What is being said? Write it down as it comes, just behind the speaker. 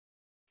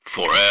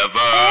Forever.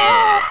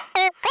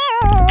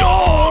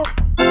 Dog.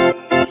 5,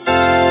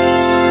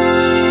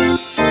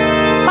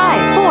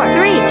 4,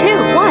 3,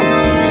 2,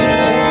 1.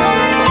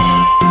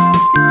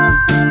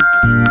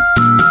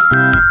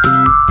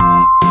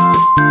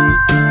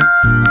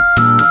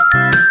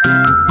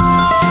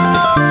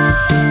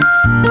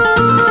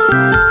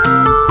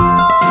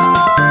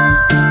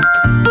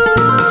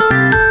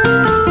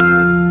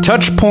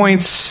 Touch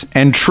points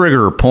and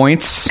trigger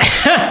points.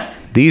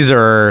 These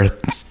are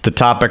the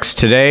topics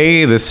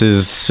today. This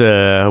is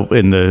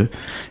in the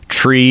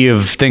tree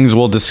of things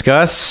we'll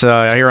discuss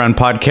here on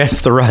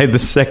Podcast The Ride, The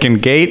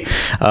Second Gate.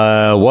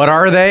 What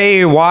are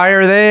they? Why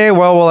are they?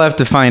 Well, we'll have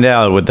to find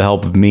out with the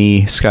help of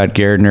me, Scott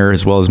Gardner,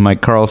 as well as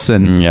Mike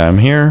Carlson. Yeah, I'm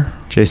here.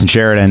 Jason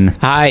Sheridan.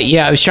 Hi.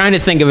 Yeah, I was trying to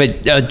think of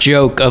a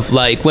joke of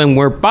like when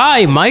we're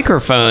by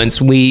microphones,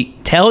 we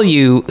tell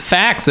you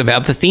facts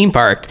about the theme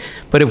park.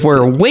 But if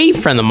we're away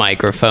from the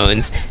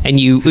microphones and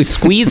you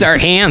squeeze our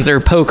hands or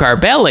poke our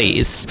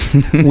bellies,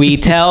 we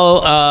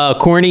tell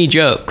corny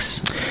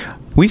jokes.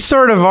 We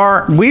sort of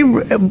are. We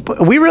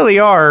really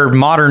are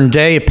modern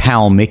day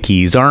Pal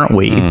Mickeys, aren't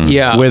we?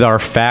 Yeah. With our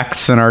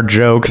facts and our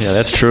jokes. Yeah,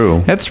 that's true.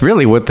 That's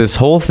really what this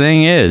whole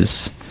thing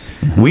is.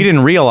 We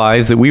didn't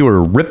realize that we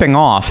were ripping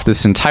off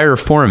this entire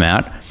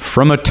format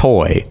from a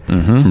toy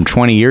from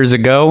 20 years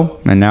ago.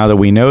 And now that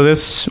we know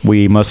this,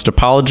 we must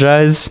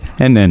apologize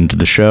and end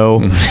the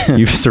show.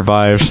 You've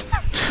survived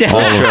all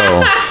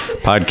of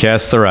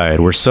Podcast The Ride.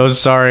 We're so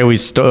sorry.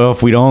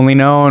 If we'd only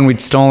known, we'd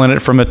stolen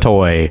it from a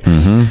toy.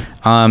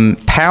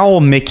 Pal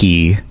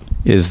Mickey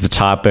is the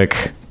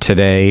topic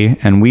today,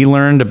 and I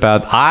learned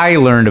about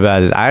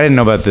this. I didn't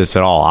know about this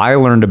at all. I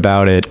learned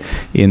about it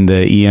in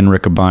the Ian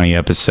Riccaboni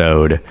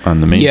episode On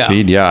the main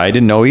feed. Yeah, I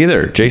didn't know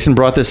either. Jason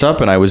brought this up,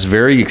 and I was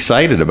very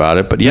excited about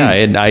it. But yeah,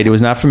 I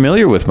was not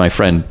familiar with my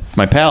friend,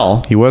 my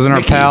pal. He wasn't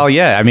Mickey. our pal.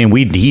 Yeah, I mean,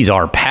 he's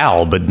our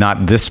pal, but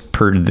not this.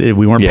 We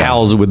weren't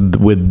pals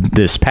with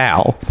this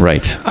pal.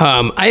 Right.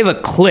 I have a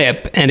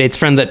clip, and it's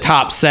from the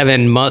top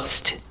 7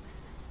 must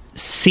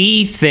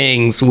see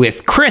things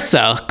with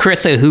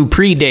Krissa, who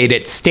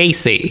predated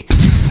Stacy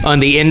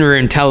on the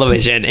in-room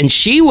television, and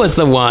she was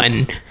the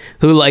one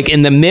who, like,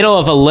 in the middle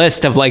of a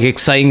list of like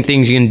exciting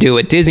things you can do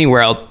at Disney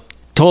World,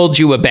 told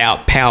you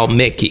about Pal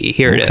Mickey.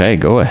 Here it is. Okay,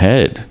 go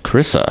ahead,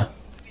 Krissa.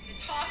 The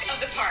talk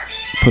of the parks.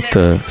 Put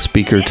the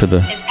speaker to the.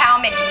 Is Pal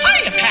Mickey.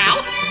 Hiya,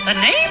 pal. The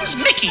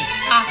name's Mickey.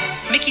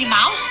 Mickey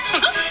Mouse?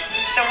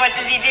 So what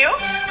does he do?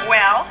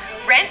 Well,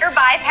 rent or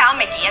buy Pal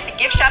Mickey at the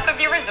gift shop of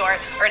your resort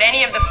or at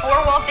any of the 4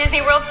 Walt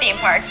Disney World theme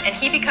parks, and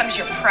he becomes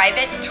your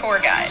private tour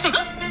guide.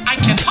 I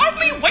can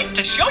hardly wait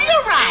to show you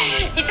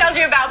around. He tells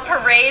you about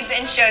parades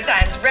and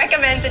showtimes,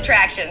 recommends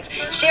attractions,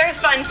 shares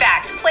fun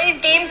facts,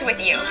 plays games with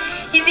you.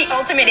 He's the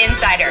ultimate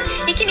insider.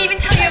 He can even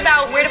tell you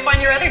about where to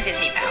find your other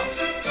Disney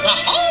pals. The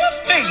Hall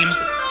of Fame.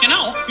 You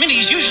know,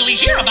 Minnie's usually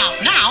here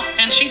about now,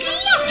 and she'd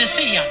love to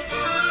see you.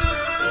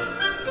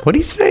 What did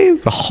he say?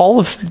 The Hall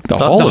of Fame? The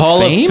Hall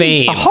of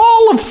Fame. The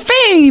Hall of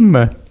Fame.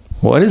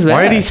 What is that?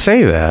 Why did he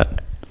say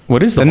that?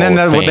 What is the And Hall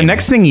then of Fame? the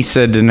next thing he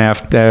said didn't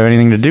have to have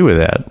anything to do with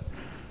that.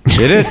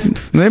 Did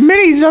it?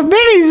 Minnie's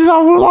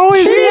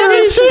always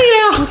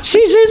here.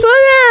 She's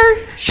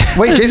there.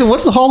 Wait, Jason,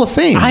 what's the Hall of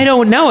Fame? I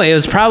don't know. It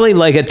was probably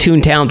like a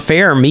Toontown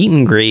Fair meet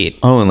and greet.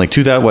 Oh, and like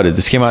 2000. What?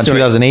 This came out in Sorry.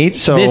 2008.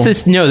 So This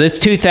is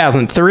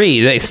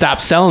 2003. They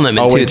stopped selling them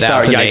in 2008.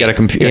 sorry. Yeah, I got to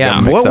confuse.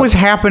 Yeah. What was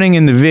happening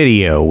in the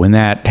video when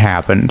that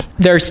happened?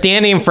 They're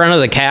standing in front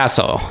of the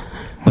castle.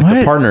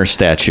 like the partner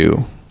statue?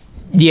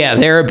 Yeah,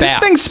 they're This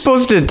about. thing's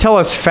supposed to tell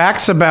us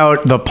facts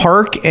about the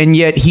park, and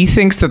yet he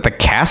thinks that the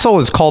castle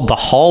is called the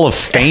Hall of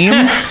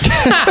Fame?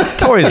 This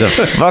toy's a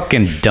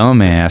fucking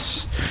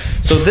dumbass.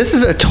 So this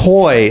is a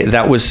toy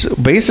that was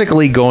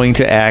basically going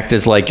to act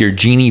as like your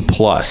Genie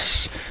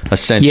Plus,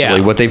 essentially. Yeah.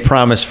 What they've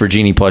promised for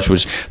Genie Plus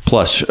was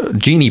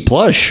Genie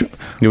Plush.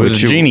 It was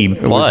Genie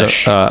it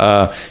was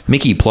Plush.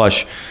 Mickey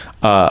Plush.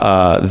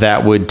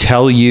 That would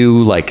tell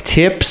you like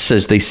tips,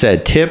 as they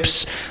said,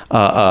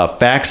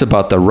 facts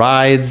about the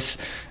rides.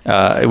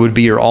 It would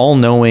be your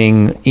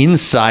all-knowing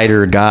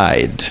insider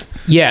guide.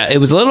 Yeah, it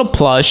was a little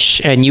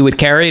plush, and you would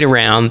carry it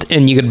around,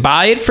 and you could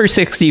buy it for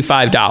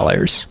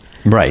 $65.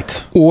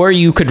 Right. Or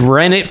you could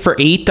rent it for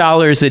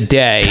 $8 a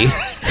day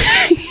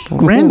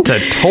Rent a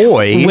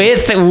toy?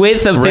 with a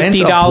Rent a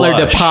 $50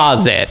 plush.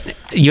 deposit.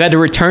 You had to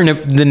return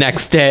it the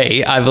next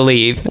day, I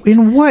believe.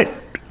 In what?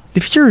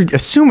 If you're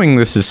assuming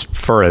this is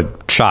for a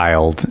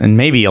child, and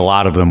maybe a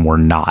lot of them were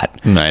not.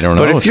 I don't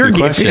know. But if It's a you're, good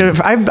question. if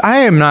I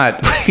am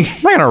not, I'm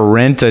not gonna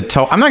rent a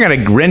toy. I'm not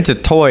gonna rent a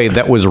toy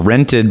that was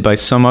rented by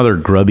some other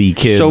grubby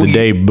kid So the you-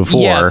 day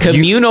before. Yeah,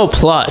 communal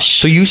plush.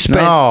 So you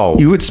spent, No.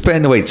 you would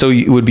spend, wait, so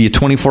it would be a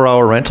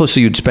 24-hour rental, so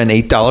you'd spend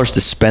 $8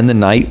 to spend the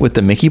night with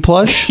the Mickey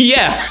plush?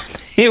 Yeah,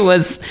 it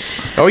was.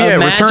 Oh yeah, a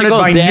return it magical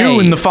by day.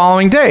 noon the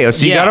following day. Oh,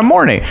 so you Yeah. got a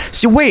morning.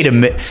 So wait a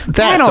minute.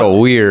 That's a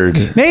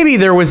weird. Maybe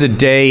there was a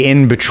day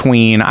in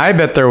between. I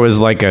bet there was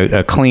like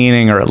a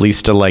cleaning, or at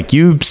least a like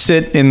you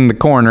sit in the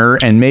corner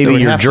and There maybe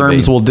would your have to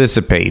germs be. will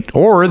dissipate,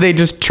 or they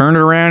just turned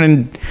it around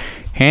and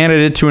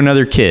handed it to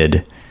another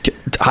kid.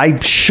 I'm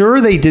sure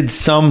they did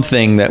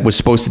something that was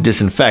supposed to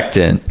disinfect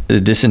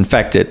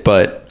it,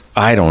 but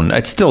I don't.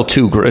 It's still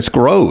it's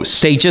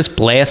gross. They just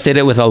blasted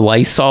it with a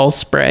Lysol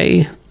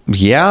spray.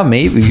 Yeah,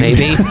 maybe.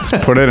 Let's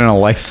put it in a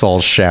Lysol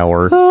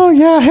shower. Oh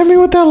yeah, hit me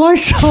with that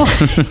Lysol.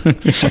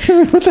 Hit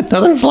me with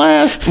another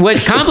blast. What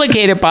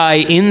complicated by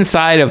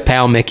inside of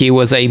Pal Mickey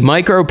was a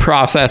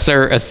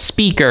microprocessor, a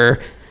speaker,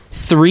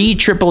 3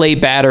 AAA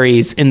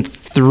batteries, and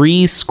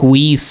 3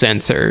 squeeze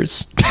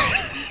sensors.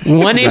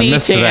 One in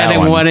each hand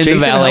and one in Jason,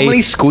 the belly. how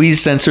many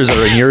squeeze sensors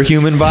are in your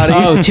human body?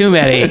 Oh, too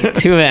many.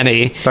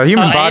 The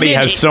human body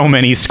has so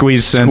many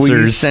squeeze Squeeze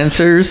sensors.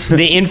 sensors.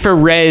 The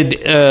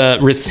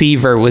infrared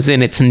receiver was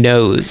in its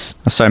nose.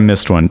 So I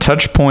missed one.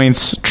 Touch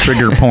points,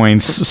 trigger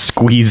points,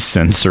 squeeze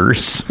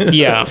sensors.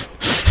 Yeah.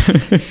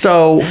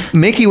 So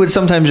Mickey would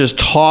sometimes just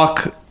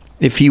talk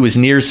if he was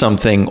near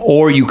something,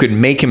 or you could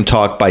make him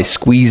talk by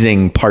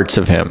squeezing parts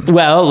of him.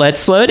 Well, let's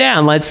slow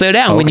down. When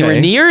you were Okay.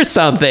 near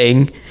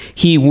something,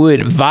 he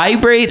would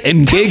vibrate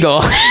and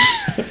giggle. What do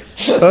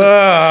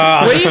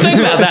you think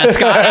about that,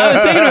 Scott? I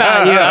was thinking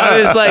about you. I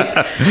was like,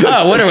 oh,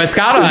 I wonder what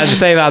Scott will have to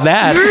say about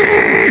that.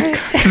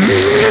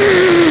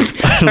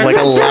 Like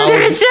a loud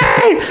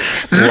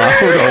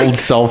old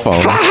cell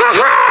phone.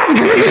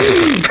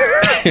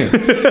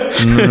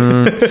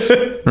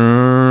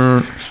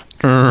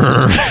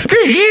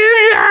 Did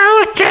you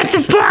know that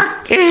the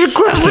park is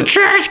equipped with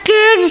trash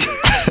cans?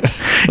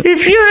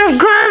 If you have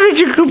garbage,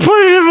 you can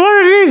put it in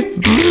one of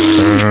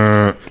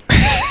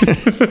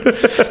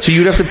these. So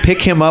you'd have to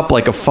pick him up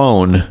like a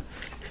phone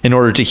in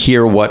order to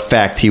hear what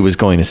fact he was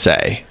going to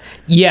say.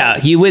 Yeah,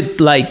 you would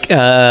like.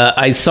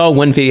 I saw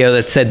one video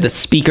that said the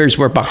speakers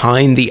were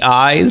behind the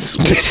eyes,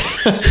 which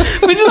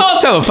is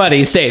also a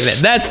funny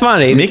statement. That's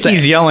funny.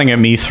 Mickey's yelling at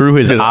me through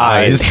his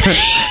eyes.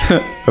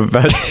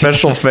 About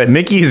special fit.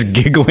 Mickey's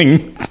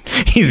giggling.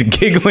 He's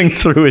giggling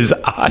through his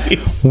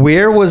eyes.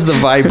 Where was the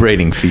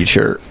vibrating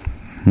feature?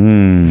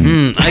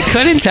 I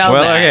couldn't tell.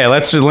 Well, that. okay,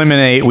 let's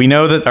eliminate. We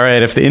know that, all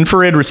right, if the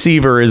infrared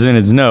receiver is in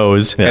his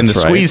nose and the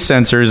That's right. squeeze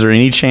sensors are in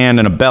each hand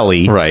and a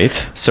belly. Right.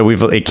 So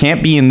it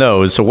can't be in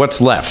those. So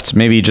what's left?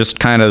 Maybe just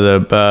kind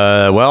of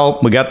the,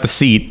 we got the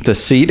seat. The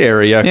seat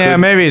area. Yeah,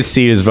 maybe his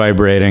seat is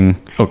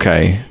vibrating.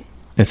 Okay.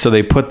 And so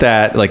they put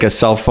that like a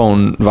cell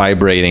phone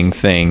vibrating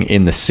thing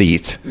in the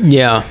seat.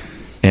 Yeah.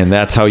 And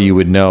that's how you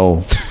would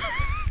know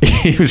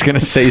he was going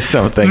to say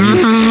something.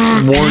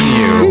 Warn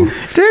you.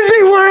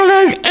 Disney World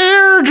has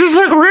air just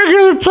like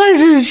regular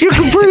places. You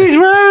can breathe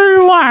wherever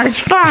you want. It's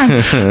fine.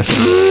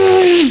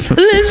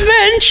 This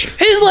bench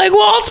is like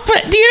Walt's.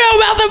 Do you know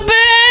about the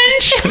bench?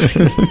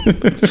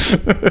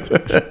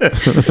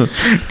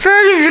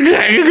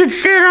 You can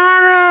sit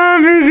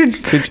on them. You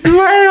can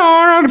lay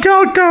on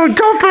them.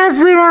 Don't fall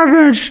asleep on a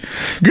bench.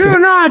 Do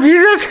not.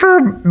 You just for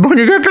when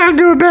you get back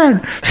to a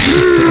bed.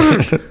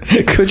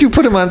 Could you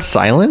put him on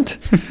silent?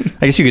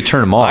 I guess you could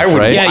turn him off, would-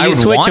 right? Yeah, I you would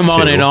switch want them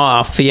on to. and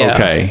off. Yeah.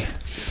 Okay.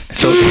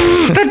 So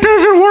That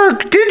doesn't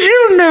work. Did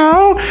you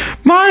know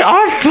my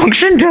off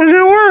function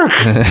doesn't work?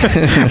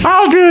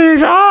 I'll do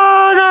this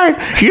all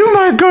night. You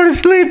might go to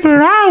sleep,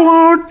 but I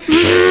won't.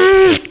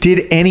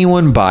 did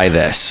anyone buy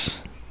this?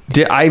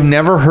 I've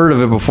never heard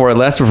of it before. It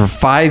lasted for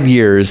 5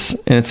 years,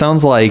 and it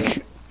sounds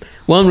like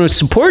Well, it was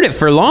supported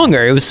for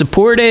longer. It was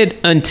supported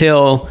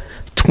until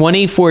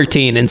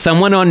 2014, and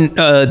someone on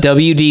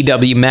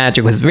WDW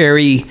Magic was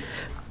very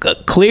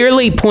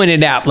clearly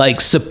pointed out,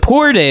 like,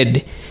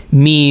 supported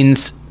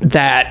means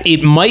that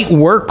it might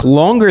work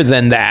longer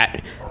than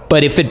that,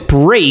 but if it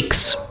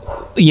breaks,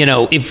 you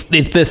know, if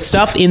the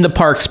stuff in the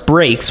parks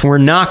breaks, we're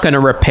not going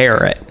to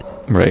repair it.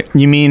 right.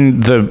 You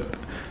mean the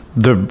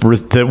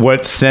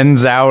what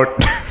sends out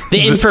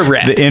The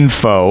infrared. the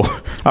info.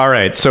 All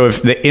right. So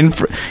if the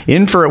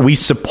infrared, we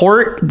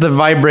support the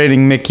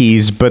vibrating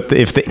Mickeys, but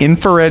if the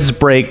infrareds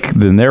break,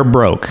 then they're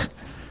broke.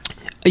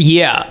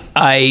 Yeah,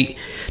 I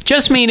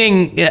just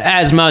meaning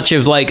as much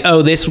of like,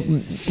 oh, this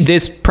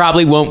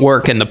probably won't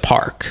work in the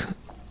park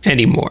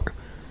anymore.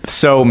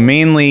 So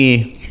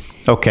mainly,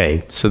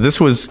 okay. So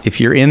this was, if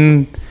you're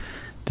in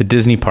the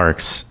Disney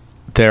parks,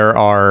 there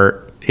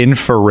are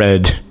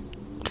infrared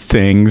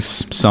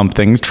things,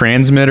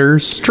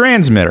 transmitters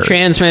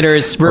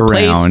Transmitters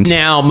replaced around.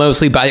 now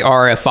mostly by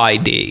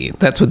RFID.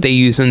 That's what they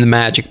use in the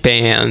Magic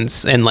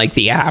Bands and like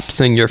the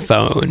apps in your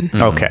phone.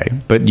 Okay,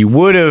 but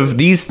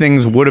these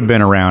things would have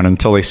been around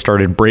until they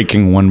started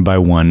breaking one by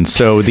one.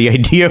 So the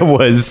idea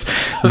was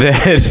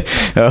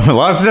that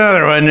lost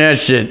another one.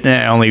 Shit,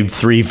 only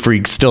 3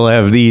 freaks still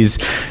have these.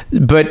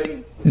 But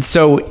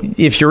so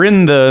if you're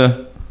in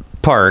the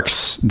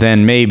parks,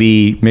 then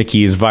maybe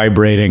Mickey is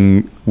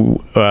vibrating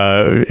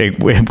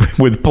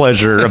with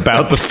pleasure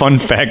about the fun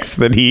facts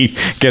that he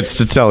gets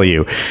to tell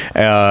you,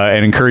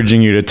 and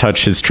encouraging you to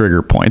touch his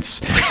trigger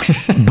points.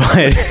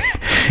 But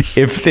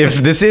if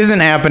this isn't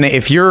happening,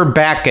 if you're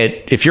back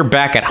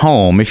at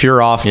home, if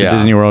you're off the Yeah.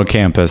 Disney World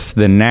campus,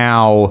 then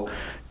now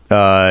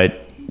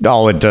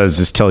all it does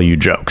is tell you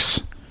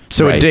jokes.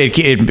 So Right.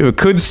 it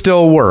could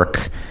still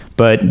work.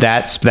 But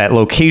that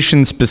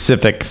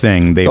location-specific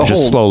thing they've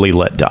just slowly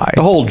let die.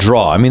 The whole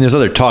draw. I mean, there's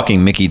other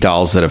talking Mickey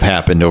dolls that have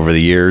happened over the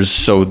years.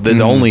 So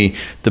the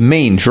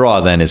main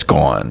draw then is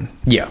gone.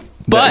 Yeah.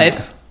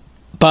 But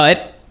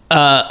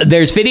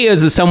there's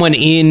videos of someone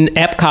in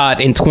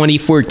Epcot in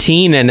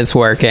 2014 and it's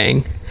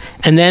working.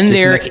 And then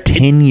That's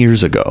 10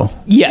 years ago.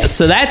 Yeah,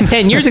 so that's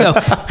 10 years ago.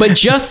 But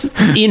just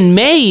in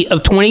May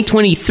of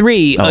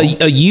 2023, a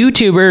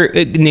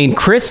YouTuber named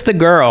Chris the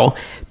Girl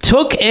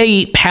took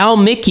a Pal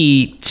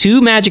Mickey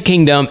to Magic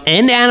Kingdom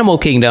and Animal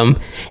Kingdom,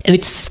 and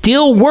it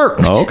still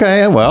worked.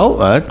 Okay,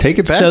 well, take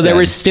it back. So there then.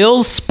 were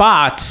still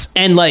spots,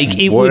 and like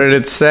What did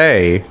it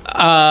say?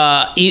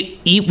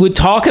 it would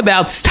talk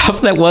about stuff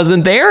that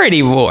wasn't there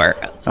anymore.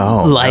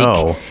 Oh, like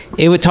no.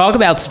 it would talk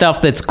about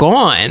stuff that's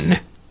gone.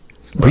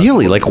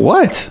 Really? Like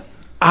what?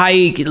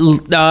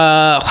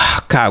 God,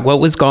 what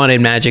was gone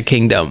in Magic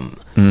Kingdom?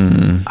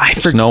 I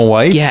forget. Snow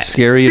White?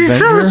 Scary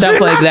Adventure? Stuff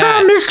like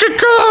that. Mr.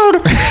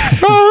 Toad.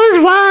 Oh, this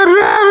wild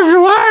ride is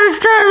the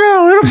widest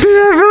ever. It'll be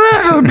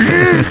forever.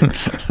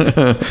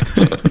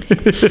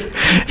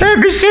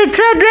 And be sure to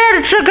tell Dad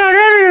to check out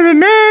any of the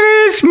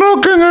nanny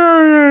smoking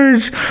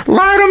areas.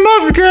 Light them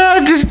up,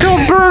 Dad. Just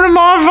don't burn them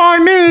off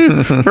on me,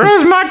 or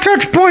else my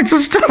touch points will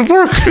stop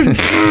working.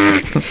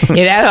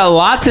 It had a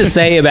lot to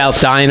say about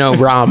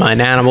Dino-Rama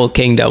and Animal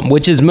Kingdom,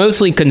 which is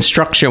mostly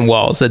construction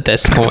walls at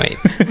this point.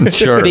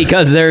 Sure.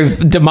 Because they've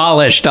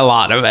demolished a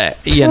lot of it,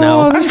 you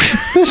know. Oh,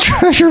 this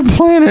Treasure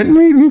Planet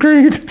meet and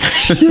greet.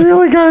 You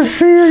really gotta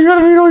see it. You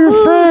gotta meet all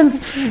your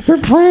friends. They're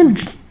playing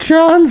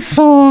John's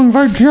song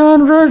by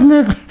John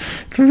Resnick.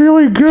 It's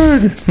really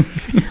good.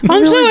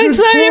 I'm so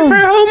excited for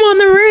Home on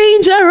the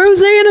Range. That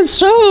Roseanne is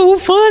so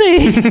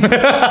funny.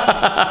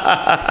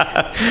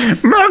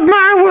 Mark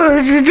my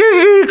words, the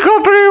Disney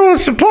Company will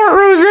support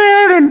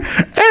Roseanne and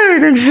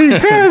anything she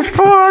says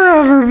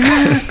forever.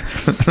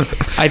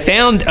 I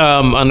found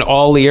on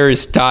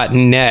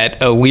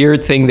allears.net a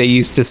weird thing they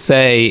used to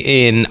say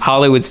in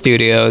Hollywood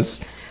studios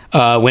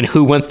when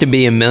Who Wants to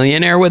Be a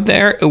Millionaire would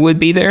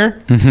be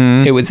there.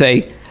 Mm-hmm. It would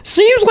say,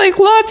 "Seems like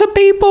lots of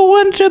people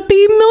want to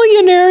be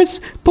millionaires,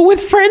 but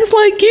with friends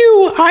like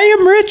you, I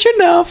am rich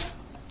enough."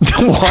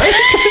 What?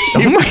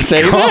 You might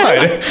say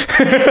that?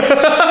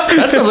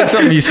 That sounds like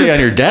something you say on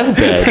your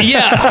deathbed.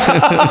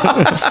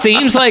 Yeah.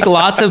 Seems like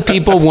lots of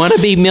people want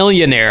to be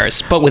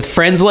millionaires, but with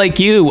friends like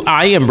you,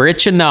 I am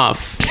rich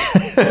enough.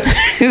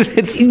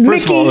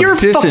 Mickey, you're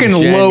fucking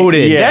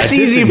loaded. Yeah, That's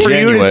easy for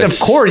you to.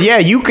 disingenuous. Of course, yeah,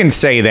 you can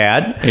say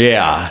that.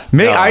 Yeah.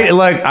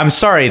 I'm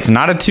sorry, it's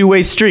not a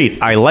two-way street.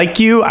 I like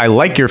you. I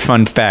like your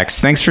fun facts.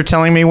 Thanks for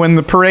telling me when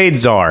the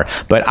parades are.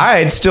 But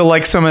I'd still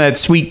like some of that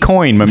sweet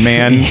coin, my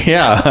man.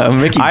 Yeah,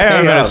 Mickey, I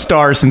haven't been a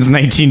star since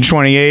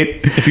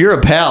 1928. If you're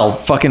a pal,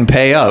 fucking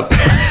pay up.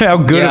 How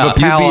good of a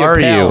pal are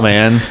you,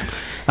 man?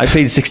 I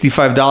paid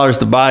 $65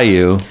 to buy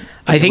you.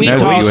 I think he The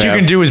talks. least you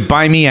can do is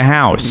buy me a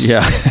house.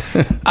 Yeah.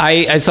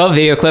 I saw a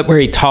video clip where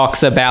he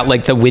talks about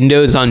like the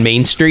windows on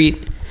Main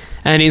Street.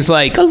 And he's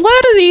like, a lot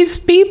of these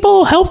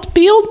people helped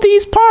build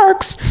these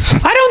parks.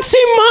 I don't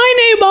see my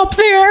name up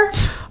there.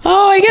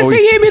 Oh, I guess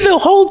they gave me the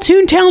whole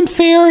Toontown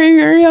Fair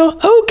area.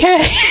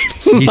 Okay.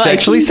 He's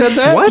actually said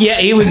that? What? Yeah,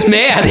 he was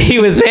mad. He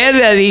was mad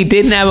that he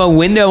didn't have a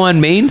window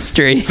on Main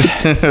Street.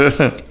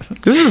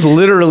 This is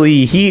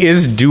literally, he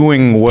is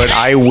doing what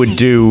I would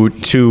do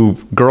to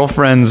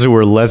girlfriends who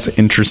are less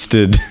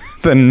interested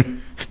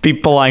than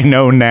people I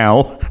know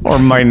now or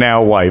my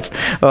now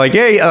wife. Like,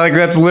 hey, like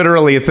that's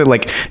literally a thing.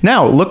 Like,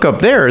 now look up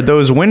there.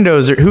 Those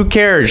windows are, who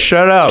cares?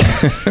 Shut up.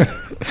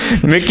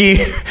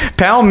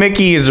 Pal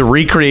Mickey is a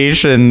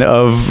recreation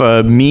of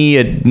me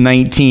at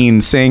 19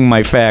 saying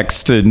my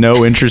facts to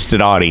no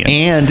interested audience.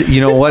 And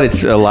you know what?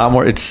 It's a lot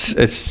more. It's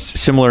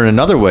similar in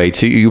another way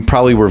too. You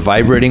probably were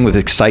vibrating with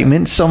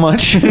excitement so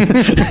much, and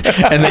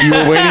that you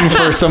were waiting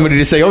for somebody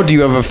to say, "Oh, do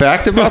you have a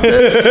fact about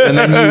this?" And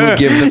then you would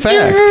give the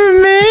fact.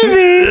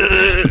 Maybe.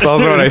 It's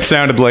also what I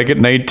sounded like at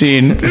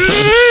 19.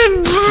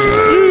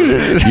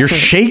 You're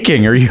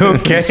shaking. Are you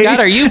okay? Scott,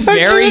 are you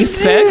very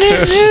sick?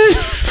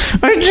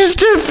 I just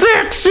have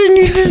facts I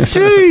need to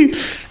see.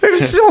 I have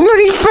so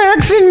many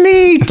facts in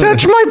me.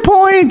 Touch my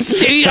points.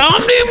 The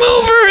Omni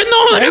Mover in the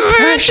Haunted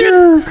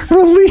Mansion. Pressure.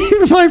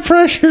 Relieve my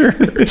pressure.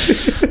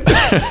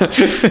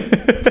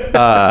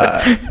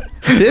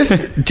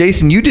 This,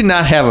 Jason, you did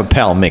not have a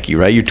Pal Mickey,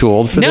 right? You're too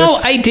old for this. No,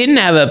 I didn't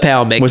have a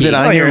Pal Mickey. Was it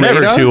on Oh, your you're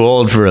never radar? too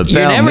old for a pal.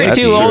 You're never That's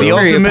too true. old The for your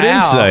ultimate pal.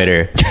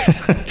 insider.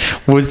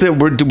 Was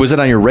it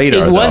on your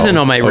radar? It wasn't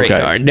though? on my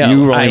radar, no.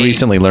 You only I-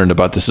 recently learned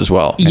about this as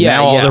well. Yeah,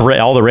 Now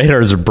all the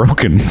radars are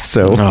broken,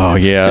 so Oh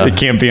yeah, it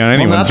can't be on Well,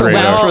 not anyone's the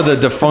radar. ones for the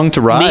defunct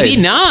rides. Maybe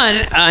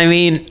not. I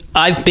mean,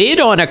 I bid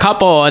on a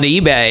couple on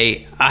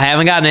eBay. I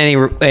haven't gotten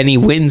any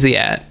wins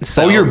yet.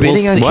 So Oh, you're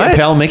bidding we'll on see. What?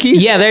 Pal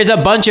Mickey's? Yeah, are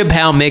a bunch of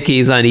Pal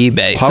Mickeys on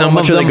eBay. How Some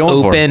much of are they them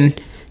going for? open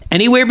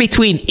anywhere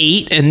between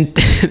 $8 and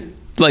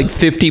like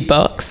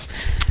 $50.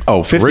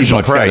 Oh, 50 Original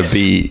bucks got price. to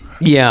be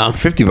Yeah.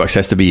 $50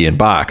 has to be in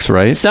box,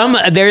 right?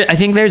 I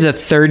think there's a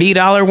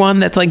 $30 one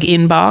that's like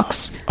in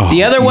box.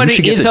 The other You one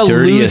should get is the a loose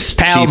dirtiest,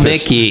 Pal cheapest.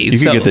 Mickey. You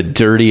could get the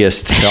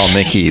dirtiest Pal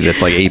Mickey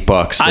that's like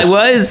 $8.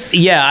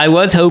 I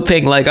was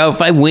hoping like, oh,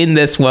 if I win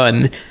this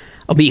one,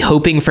 I'll be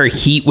hoping for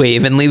Heat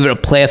Wave and leave it a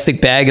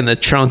plastic bag in the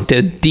trunk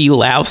to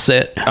delouse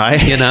it.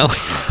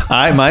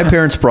 My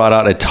parents brought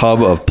out a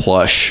tub of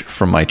plush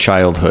from my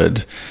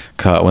childhood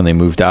when they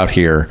moved out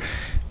here,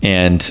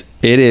 and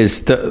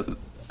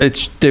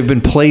they've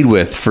been played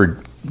with for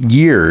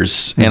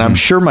years, and I'm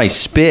sure my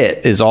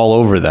spit is all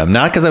over them.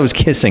 Not because I was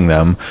kissing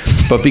them,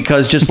 but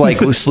because just like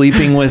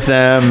sleeping with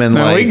them and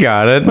No, like we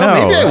got it. Well,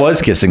 No. maybe I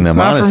was kissing them. It's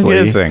not from honestly,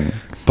 kissing.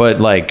 But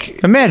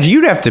like, Imagine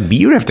you'd have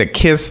to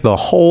kiss the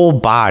whole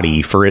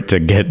body for it to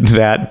get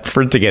that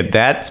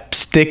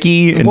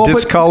sticky and well, but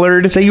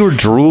discolored. Say you were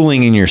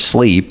drooling in your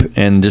sleep,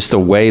 and just the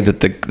way that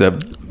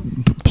the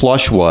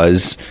plush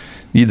was,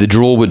 the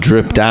drool would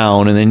drip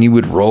down, and then you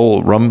would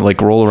roll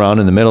around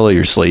in the middle of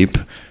your sleep.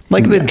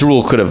 Like the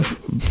drool could have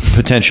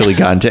potentially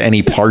gotten to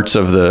any parts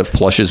of the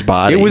plush's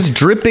body. It was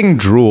dripping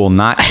drool,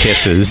 not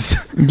kisses.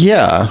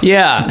 yeah.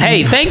 Yeah.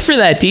 Hey, thanks for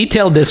that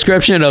detailed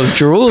description of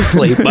drool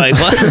sleep,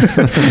 Michael.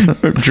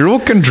 Drool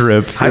can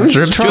drip. I It was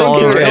drips trying all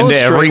to into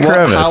every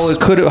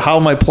illustrate crevice. how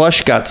my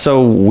plush got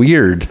so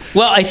weird.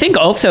 Well, I think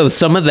also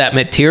some of that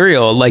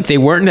material, like they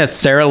weren't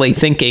necessarily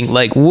thinking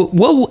like,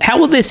 how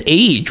will this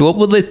age? What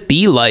will it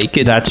be like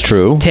in That's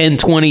true. 10,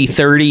 20,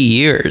 30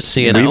 years?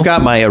 You know? We've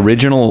got my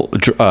original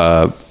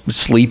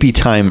Sleepy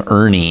Time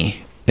Ernie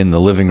in the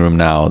living room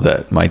now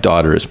that my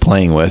daughter is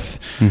playing with,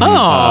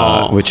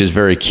 which is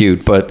very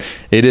cute. But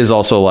it is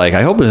also like,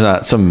 I hope it's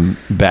not some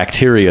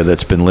bacteria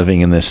that's been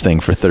living in this thing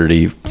for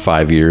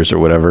 35 years or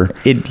whatever.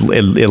 It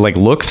like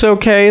looks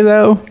okay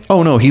though.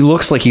 Oh no, he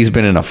looks like he's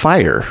been in a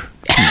fire.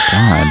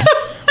 God.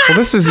 Well,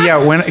 this was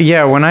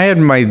when I had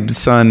my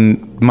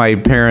son, my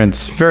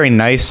parents very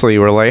nicely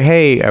were like,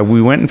 "Hey,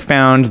 we went and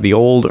found the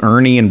old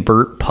Ernie and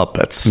Bert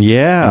puppets."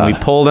 Yeah. and we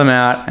pulled them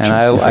out, and see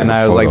if I I can was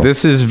photo. like,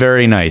 "This is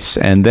very nice."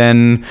 And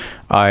then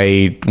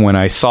when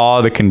I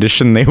saw the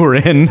condition they were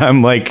in,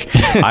 I'm like,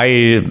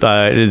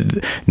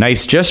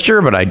 nice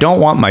gesture, but I don't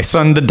want my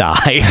son to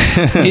die.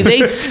 Do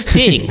they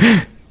stink?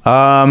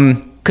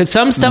 Because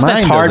some stuff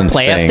that's Mine hard doesn't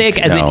plastic, stink,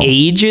 as no. it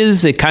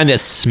ages, it kind of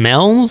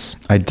smells.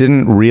 I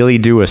didn't really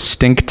do a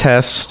stink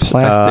test.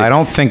 Plastic. I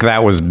don't think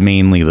that was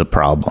mainly the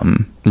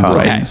problem.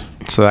 Right.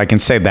 So I can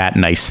say that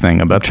nice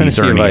thing about Trying to these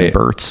see if Ernie I- and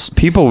Berts.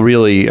 People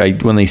really,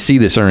 when they see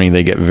this Ernie,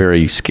 they get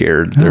very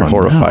scared. They're Oh,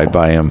 horrified no.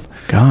 by him.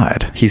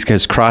 God. His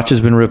crotch has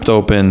been ripped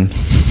open.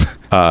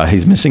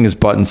 He's missing his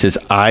buttons. His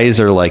eyes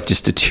are like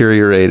just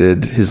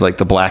deteriorated.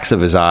 The blacks of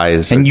his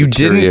eyes And are you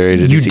didn't-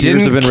 deteriorated. you His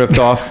ears have didn't- been ripped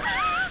off.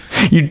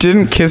 You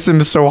didn't kiss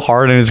him so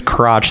hard in his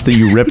crotch that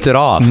you ripped it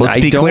off. Let's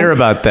I be don't- clear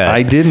about that.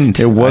 I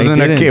didn't. It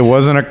wasn't I didn't. it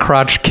wasn't a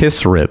crotch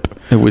kiss rip.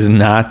 It was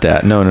not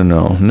that.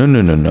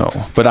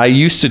 No. But I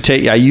used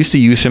to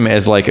use him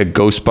as like a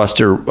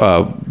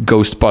Ghostbuster,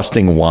 ghost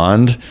busting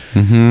wand.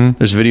 Mm-hmm.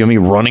 There's a video of me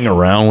running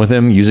around with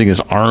him using his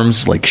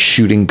arms, like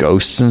shooting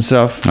ghosts and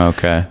stuff.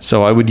 Okay.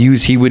 So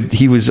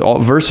he was all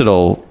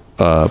versatile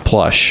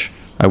plush.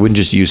 I wouldn't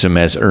just use him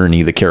as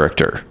Ernie the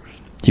character.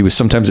 He was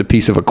sometimes a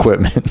piece of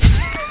equipment.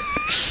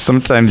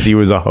 Sometimes he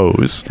was a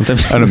hose.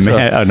 Sometimes he an, was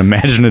an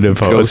imaginative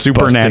hose, a Ghost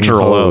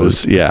supernatural busting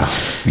hose. Yeah.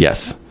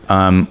 Yes.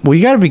 Well,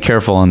 you got to be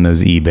careful on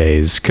those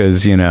eBays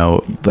because,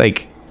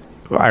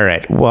 all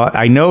right. Well,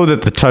 I know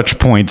that the touch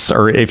points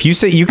are, if you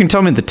say, you can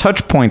tell me the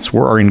touch points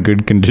are in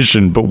good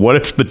condition, but what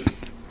if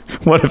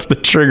the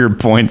trigger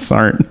points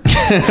aren't?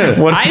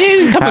 I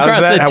didn't come how's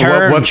across that? the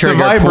term What's the trigger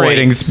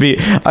vibrating points. speed?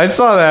 I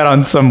saw that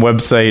on some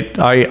website.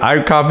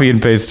 I copy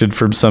and pasted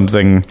from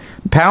something.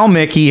 Pal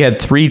Mickey had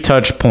 3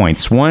 touch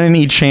points, one in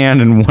each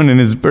hand and one in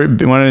his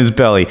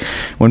belly.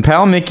 When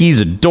Pal Mickey's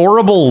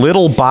adorable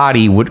little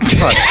body would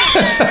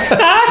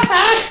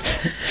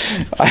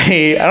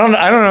I don't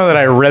know that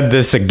I read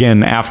this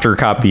again after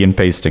copy and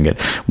pasting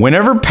it.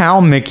 Whenever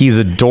Pal Mickey's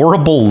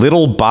adorable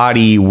little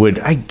body would,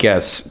 I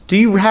guess, do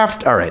you have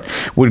to? All right,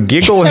 would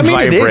giggle and it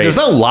vibrate. is. There's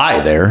no lie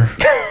there.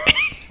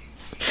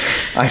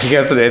 I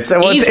guess it's He's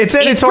pretty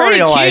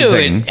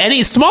editorializing. cute, and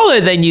he's smaller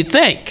than you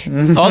think.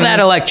 All that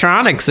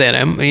electronics in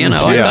him, I Yeah,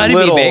 thought he'd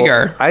be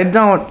bigger. I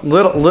don't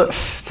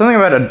something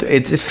about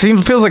it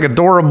feels like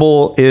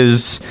adorable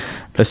is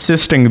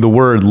assisting the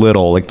word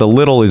little. Like the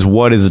little is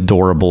what is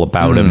adorable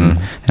about him,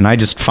 and I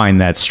just find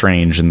that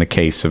strange in the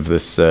case of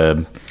this.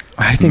 I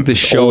think the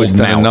show has old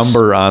done a mouse.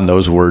 number on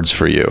those words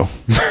for you.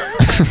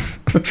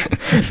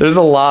 There's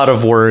a lot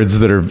of words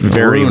that are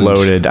very Ruined.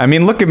 loaded. I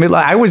mean, look at me.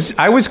 I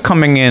was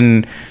coming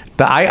in.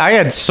 I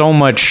had so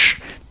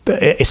much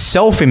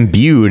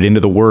self-imbued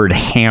into the word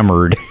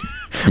hammered.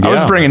 I was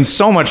Yeah. bringing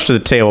so much to the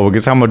table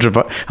because how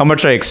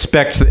much I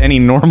expect any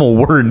normal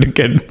word to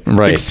get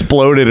Right.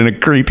 exploded in a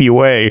creepy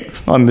way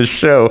on this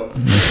show.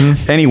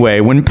 Anyway,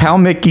 when Pal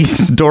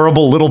Mickey's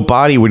adorable little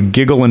body would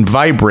giggle and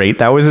vibrate,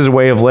 that was his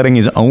way of letting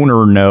his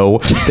owner know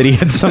that he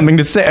had something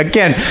to say.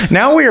 Again,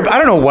 now I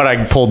don't know what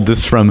I pulled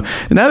this from.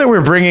 Now that we're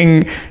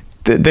bringing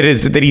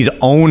that he's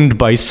owned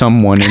by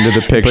someone into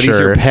the picture. But he's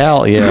your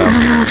pal,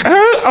 yeah.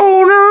 Hey,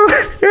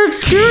 owner.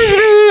 Excuse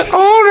me,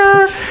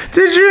 owner.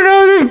 Did you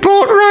know this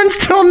boat runs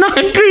till 9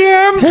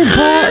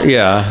 p.m.?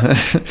 Yeah.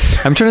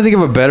 I'm trying to think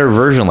of a better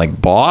version, like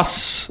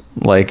boss,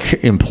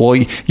 like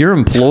employee. Your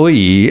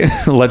employee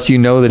lets you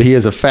know that he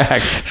is a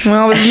fact.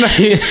 Well, there's no,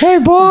 Hey,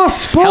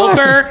 boss.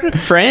 Helper,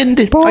 friend.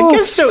 I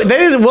guess so.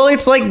 That is, well,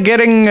 it's like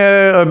getting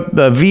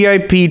a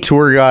VIP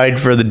tour guide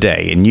for the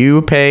day, and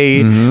you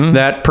pay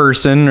that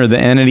person or the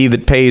entity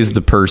that pays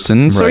the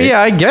person. So Right.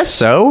 yeah, I guess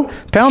so.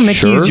 Pal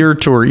Mickey's Sure. your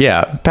tour.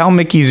 Yeah, Pal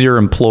Mickey's your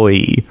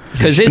employee.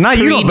 'Cause this But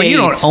you don't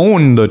predates-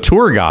 own the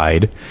tour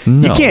guide.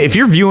 No. You can't if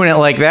you're viewing it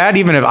like that.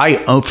 Even if I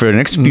own for the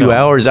next few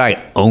hours, I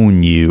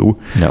own you.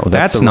 No,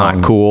 that's the not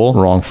wrong- cool.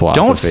 wrong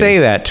philosophy. Don't say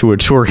that to a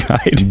tour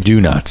guide.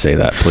 Do not say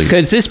that, please.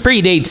 Because this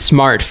predates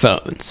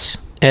smartphones.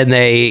 And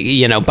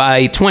they,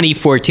 by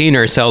 2014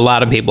 or so, a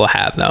lot of people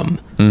have them.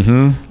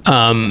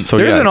 So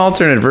There's yeah. an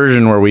alternate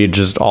version where we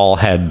just all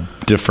had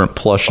different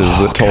plushes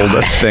that told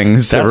us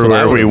things That's what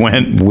everywhere I we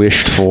went.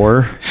 wished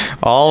for.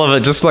 All of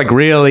it, just like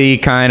really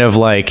kind of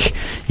like,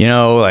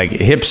 like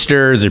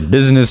hipsters or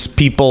business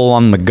people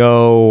on the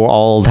go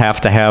all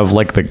have to have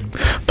like the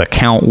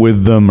count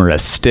with them or a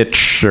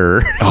Stitch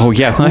or Oh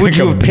yeah, who would like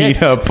you a have beat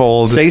picked? up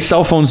old. Say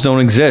cell phones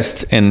don't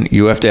exist, and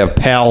you have to have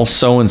pal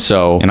so and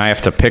so. And I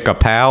have to pick a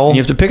pal. You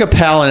have to pick a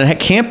pal, and it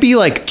can't be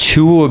like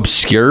too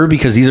obscure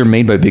because these are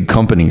made by big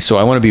companies. So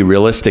I want to be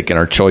realistic in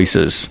our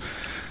choices.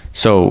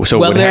 So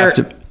Well, would have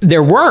to.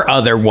 there were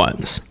other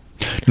ones.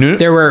 No,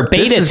 There were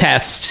beta this is-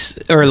 tests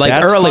or like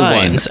that's early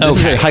fine. ones. This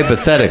is Okay.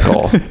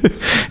 hypothetical.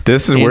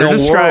 This is In we're a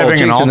describing world, an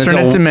Jason, it's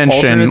alternate an dimension,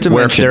 alternate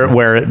dimension.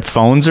 where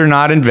phones are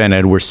not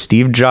invented, where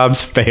Steve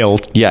Jobs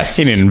failed. Yes.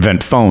 he didn't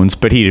invent phones,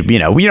 but he, you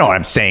know what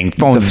I'm saying. The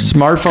Phones,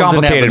 smartphones didn't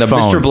complicated happen.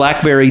 phones. Mr.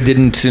 BlackBerry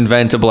didn't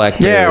invent a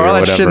BlackBerry. Yeah, well, or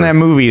that shit in whatever.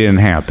 that movie didn't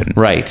happen.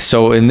 Right.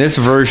 So in this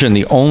version,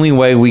 the only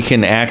way we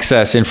can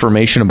access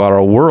information about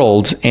our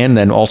world and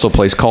then also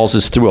place calls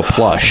is through a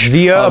plush.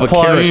 Via of a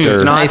plush, character.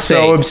 it's I not see.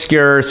 so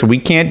obscure, so we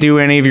can't do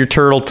any of your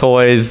turtle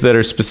toys that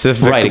are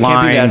specific Right, it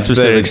can't be that lines,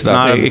 specific it's stuff.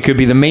 not a- It could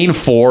be the main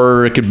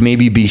four. It could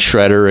maybe be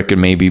Shredder. It could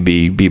maybe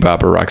be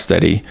Bebop or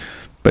Rocksteady.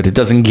 But it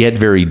doesn't get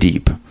very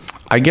deep.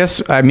 I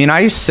guess,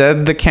 I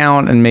said the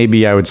count, and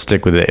maybe I would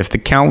stick with it. If the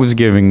count was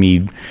giving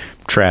me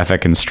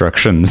traffic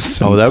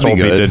instructions, Oh, that'd be told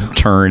me good. to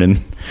turn in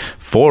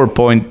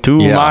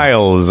 4.2 Yeah.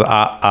 miles,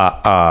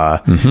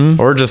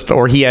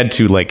 or he had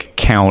to like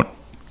count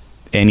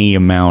any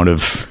amount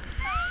of.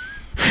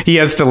 He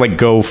has to like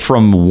go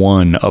from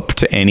 1 up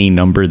to any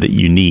number that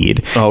you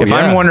need. Oh, if yeah.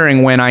 I'm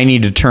wondering when I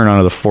need to turn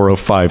onto the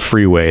 405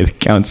 freeway, the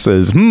count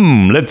says,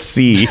 let's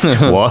see.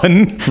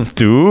 1,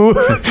 2,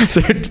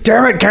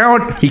 damn it,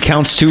 count. He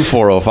counts to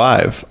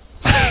 405.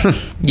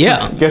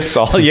 Yeah. That's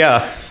all,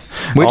 yeah.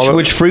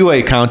 Which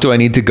freeway count do I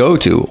need to go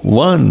to?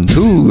 1,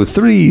 2,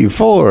 3,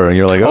 4. And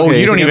you're like, okay, Oh, you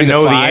is don't it gonna even be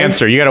know the 5?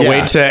 answer. You gotta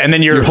wait to- and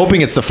then you're-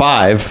 hoping it's the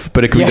 5,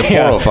 but it could be the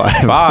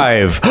 405.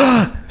 5,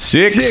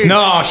 6. Six.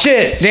 No,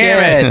 shit. Shit.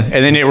 Damn it.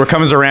 And then it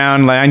comes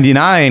around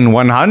 99,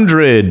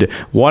 100,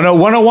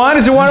 101.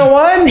 Is it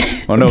 101?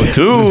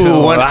 102.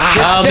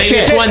 Oh, maybe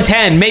it's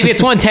 110. Maybe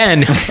it's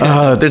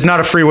 110. There's not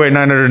a freeway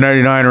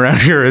 999 around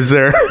here, is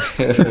there?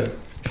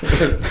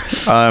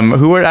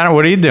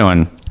 What are you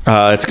doing?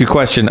 It's a good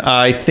question.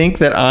 I think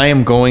that I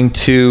am going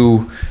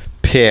to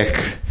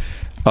pick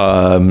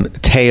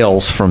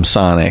Tails from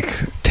Sonic.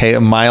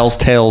 Miles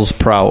Tails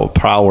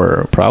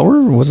Prower?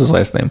 What's his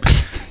last name?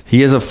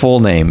 He has a full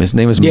name. His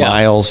name is Yeah.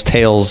 Miles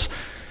Tails,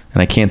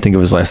 and I can't think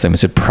of his last name.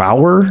 Is it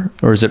Prower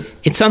or is it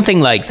It's something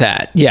like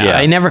that. Yeah, Yeah.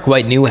 I never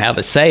quite knew how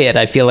to say it.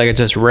 I feel like I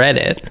just read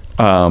it.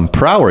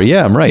 Prower?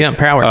 Yeah, I'm right. Yeah,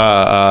 Prower.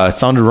 It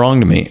sounded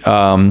wrong to me.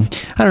 I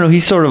don't know.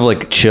 He's sort of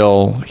like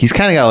chill. He's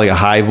kind of got like a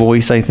high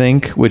voice, I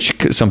think, which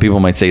some people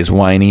might say is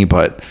whiny,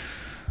 but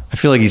I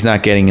feel like he's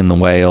not getting in the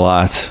way a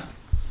lot.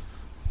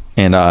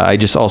 And I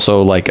just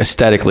also like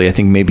aesthetically, I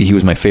think maybe he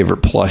was my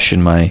favorite plush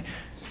in my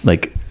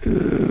like.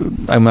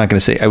 I'm not going to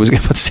say. I was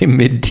going to say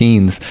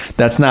mid-teens.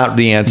 That's not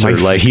the answer.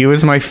 He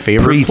was my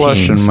favorite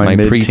plush in preteens, my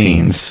preteens.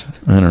 mid-teens.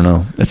 I don't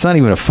know. It's not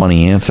even a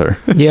funny answer.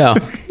 Yeah.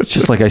 It's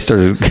just like I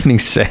started getting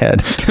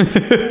sad.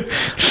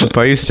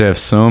 I used to have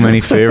so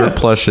many favorite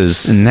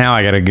plushes, and now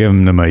I got to give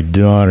them to my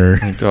daughter.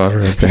 Daughter,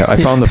 I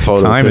found the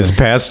photo. Time too. has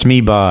passed me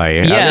by.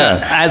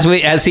 Yeah,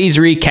 as he's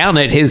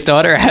recounted, his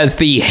daughter has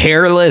the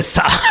hairless,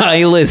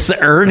 eyeless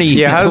Ernie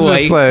Yeah, how's toy.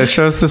 this?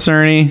 Show us this,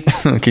 Ernie.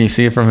 Can you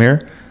see it from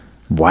here?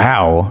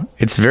 Wow,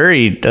 it's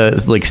very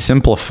like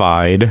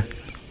simplified.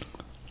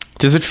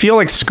 Does it feel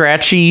like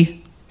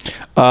scratchy?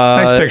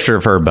 Nice picture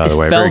of her, by the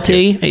way. Very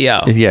cute. Felty,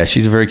 yeah. Yeah,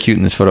 she's very cute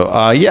in this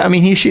photo. Yeah, I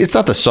mean, it's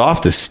not the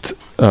softest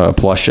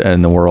plush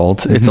in the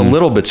world. It's a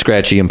little bit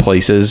scratchy in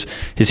places.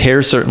 His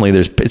hair certainly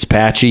it's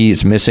patchy.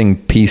 It's missing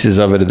pieces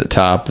of it at the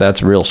top.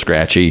 That's real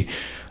scratchy.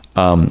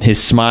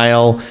 His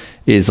smile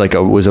is like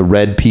was a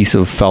red piece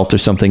of felt or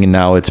something, and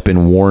now it's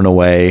been worn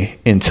away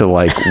into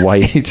like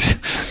white.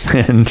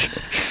 And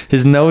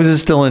His nose is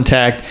still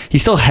intact. He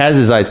still has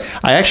his eyes.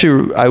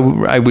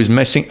 I was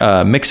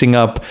mixing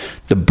up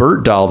the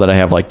Bert doll that I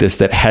have like this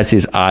that has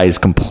his eyes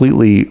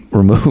completely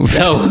removed.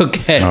 Oh,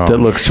 okay. That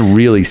looks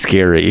really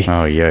scary.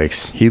 Oh,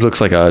 yikes. He looks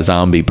like a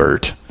zombie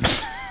Bert.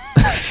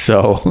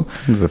 So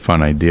It was a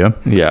fun idea.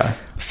 yeah.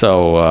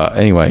 So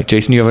anyway,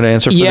 Jason, you have an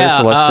answer for Yeah, this?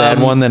 A less sad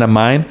one than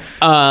mine?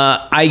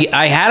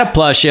 I had a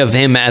plush of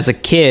him as a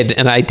kid,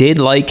 and I did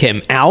like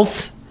him.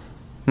 Alf?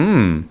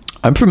 I'm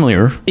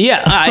familiar.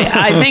 Yeah,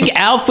 I think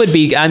Alf would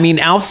be... I mean,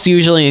 Alf's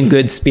usually in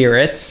good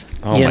spirits.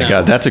 Oh my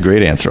God, that's a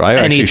great answer. I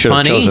actually he's should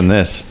have funny. chosen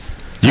this.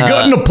 You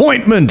got an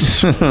appointment.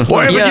 Why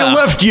haven't Yeah. you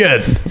left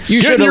yet? You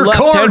Get should in have your left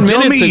car, 10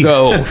 minutes dummy.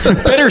 ago.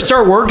 Better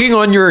start working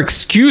on your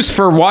excuse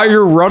for why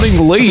you're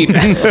running late. You're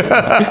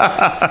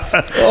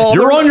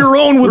on your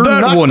own with they're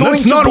that not one. going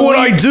That's to not what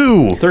I believe-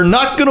 do. They're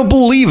not going to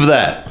believe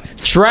that.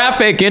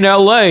 Traffic in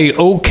LA.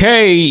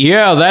 Okay,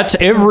 yeah, that's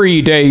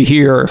every day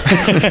here.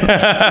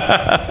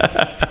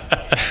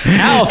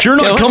 Alf, If you're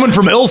not don't- coming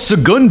from El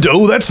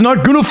Segundo, that's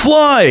not gonna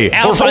fly.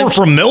 Alf, or I'm-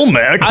 from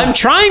Melmac. I'm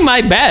trying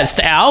my best,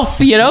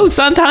 Alf. You know,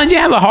 sometimes you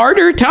have a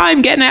harder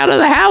time getting out of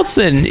the house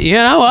than,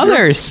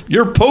 others.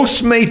 Your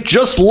Postmate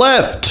just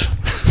left.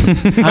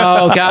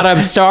 Oh, God,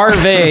 I'm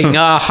starving.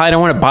 I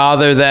don't want to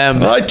bother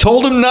them. I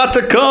told him not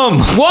to come.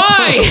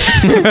 Why?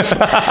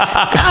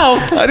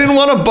 Alf. I didn't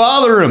want to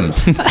bother him.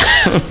 Felt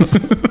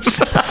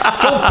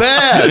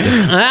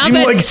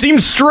bad.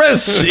 Seemed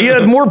stressed. He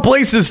had more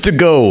places to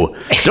go.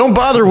 Don't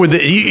bother with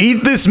it.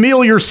 Eat this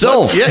meal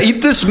yourself. Yeah,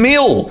 eat this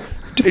meal.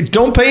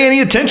 Don't pay any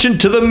attention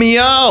to the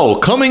meow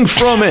coming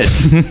from it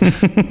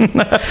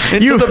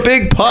into the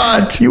big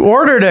pot. You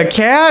ordered a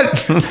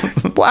cat?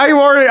 I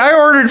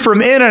ordered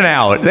from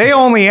In-N-Out. They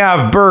only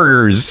have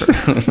burgers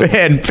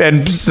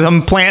and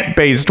some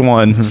plant-based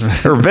ones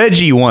or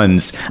veggie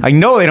ones. I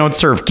know they don't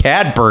serve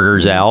cat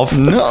burgers, Alf.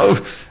 No,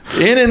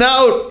 in and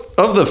out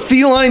of the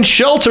feline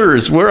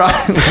shelters where I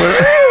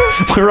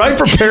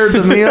prepared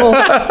the meal.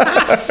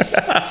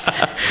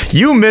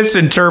 You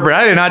misinterpret.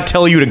 I did not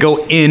tell you to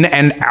go in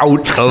and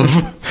out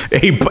of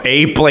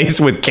a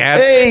place with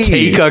cats. Hey.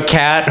 Take a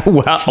cat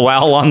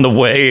while on the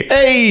way.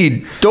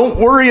 Hey, don't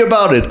worry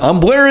about it. I'm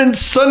wearing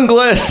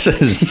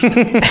sunglasses.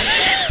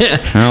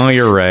 Oh,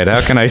 you're right.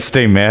 How can I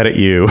stay mad at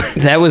you?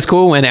 That was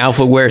cool when Alf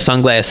would wear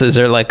sunglasses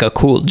or like a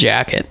cool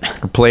jacket.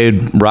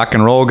 Played rock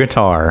and roll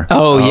guitar.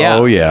 Oh, yeah.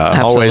 Oh, yeah.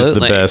 Always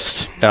the Absolutely.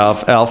 best.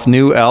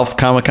 New Alf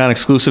Comic-Con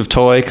exclusive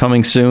toy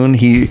coming soon.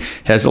 He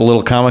has a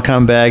little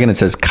Comic-Con bag and it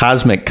says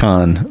Cosmic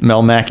Con,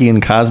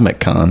 Melmacian Cosmic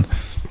Con.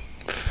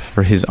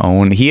 For his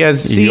own. He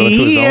has, He goes to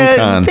his own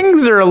con.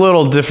 things are a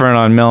little different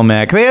on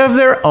Melmac. They have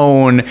their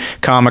own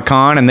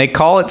Comic-Con and they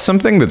call it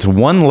something that's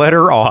one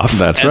letter off.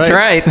 That's That's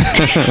right.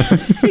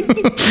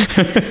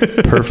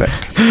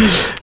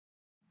 Perfect.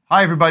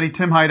 Hi, everybody.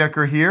 Tim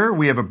Heidecker here.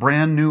 We have a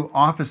brand new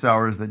Office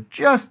Hours that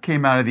just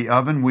came out of the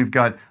oven. We've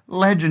got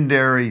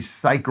legendary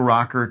psych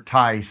rocker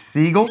Ty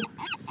Siegel.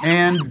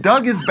 And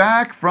Doug is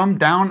back from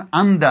down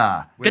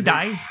under.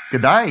 G'day.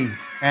 G'day.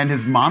 And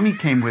his mommy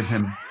came with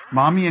him.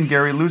 Mommy and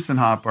Gary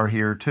Lusenhop are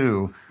here,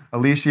 too.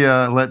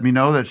 Alicia let me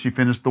know that she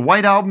finished the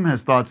White Album,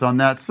 has thoughts on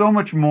that. So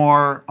much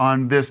more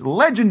on this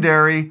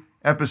legendary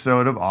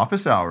episode of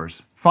Office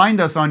Hours. Find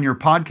us on your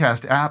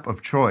podcast app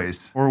of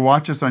choice or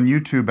watch us on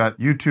YouTube at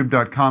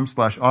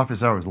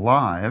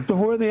youtube.com/officeHoursLive.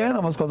 Who are the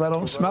animals? Because I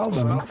don't smell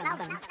them.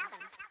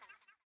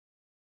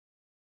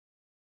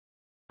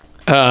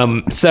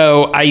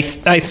 So I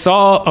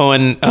saw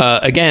on,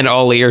 again,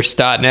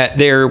 allears.net,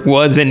 there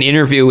was an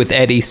interview with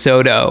Eddie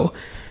Soto,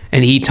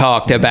 and he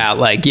talked about,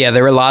 like, yeah,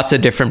 there were lots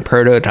of different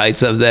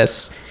prototypes of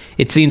this.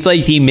 It seems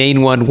like the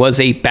main one was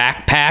a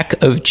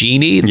backpack of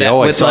Genie that I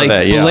would, saw like,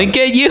 that, yeah. blink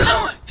at you.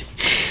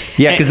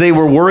 Yeah, because they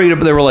were worried.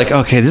 They were like,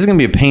 okay, this is going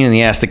to be a pain in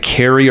the ass to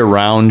carry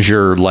around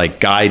your like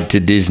guide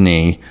to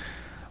Disney.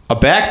 A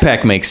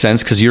backpack makes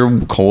sense because you're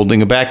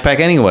holding a backpack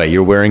anyway.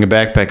 You're wearing a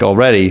backpack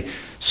already.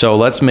 So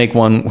let's make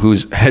one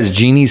has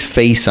Genie's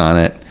face on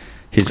it.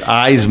 His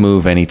eyes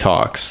move and he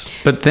talks.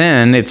 But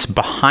then it's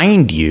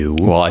behind you.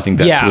 Well, I think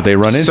that's Yeah. what they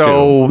run into.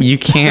 So you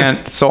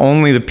can't, so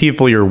only the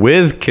people you're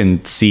with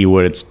can see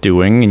what it's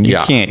doing and you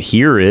Yeah. can't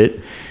hear it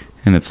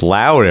and it's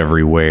loud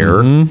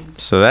everywhere.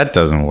 So that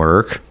doesn't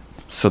work.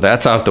 So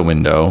that's out the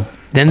window.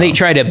 Then they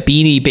tried a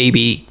Beanie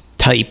Baby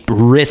type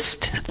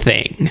wrist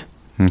thing.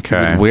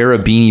 Okay. Wear a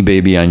Beanie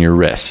Baby on your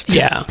wrist.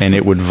 Yeah. And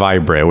it would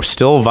vibrate. We're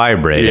still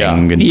vibrating Yeah.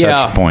 in Yeah.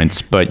 touch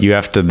points, but you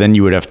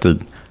would have to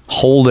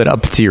hold it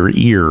up to your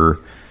ear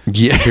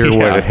Yeah, to hear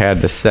what yeah. it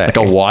had to say. Like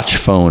a watch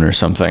phone or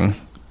something.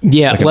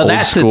 Yeah, Like an well, old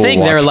that's the school thing.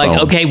 They're watch like, phone.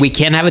 okay, we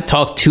can't have it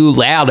talk too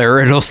loud or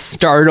it'll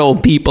startle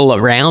people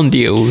around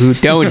you who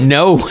don't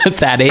know what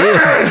that is.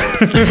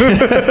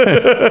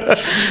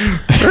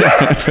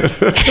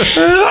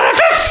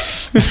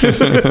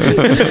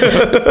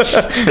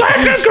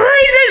 That's the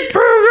craziest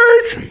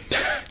burgers.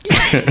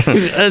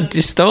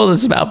 Just told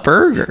us about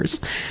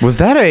burgers. Was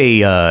that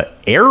a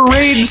air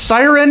raid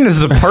siren? Is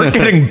the park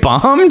getting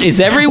bombed? Is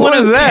everyone What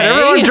is that? okay?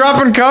 Everyone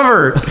dropping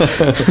cover.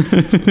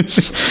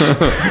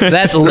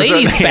 That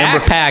lady's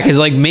backpack is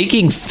like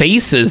making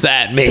faces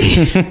at me.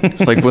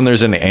 It's like when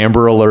there's an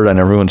Amber Alert on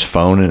everyone's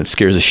phone and it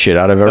scares the shit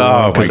out of everyone.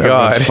 Oh, my 'cause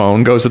God. everyone's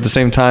phone goes at the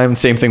same time.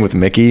 Same thing with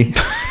Mickey.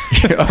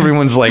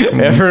 Everyone's like,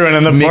 Everyone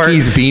in the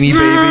Mickey's park. Beanie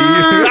Baby.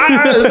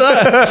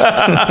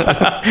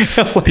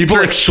 People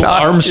like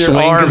arms your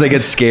swing arm. because they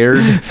get scared,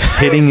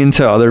 hitting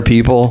into other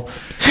people.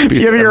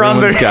 You're on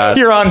Everyone's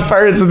you're on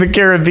Pirates of the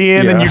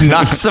Caribbean and Yeah. you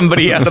knock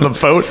somebody out of the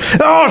boat.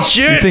 Oh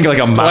shit! You think like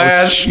a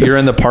mouse. You're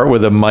in the part where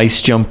the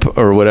mice jump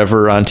or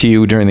whatever onto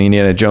you during the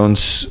Indiana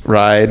Jones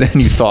ride,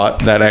 and you thought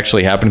that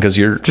actually happened because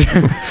your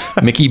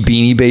Mickey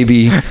Beanie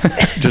Baby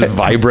just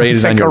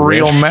vibrated on Like your a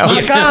real wrist.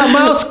 mouse. Like, ah,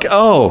 mouse.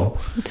 Oh.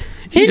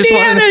 You just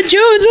Indiana wanted-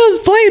 Jones was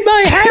played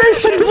by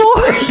Harrison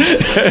Ford.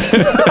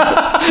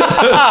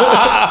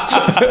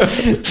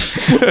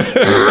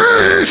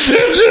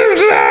 Did you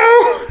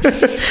know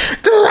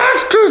the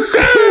Last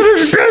Crusade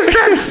is based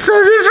on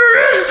Southern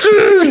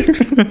history?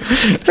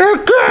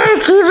 Okay,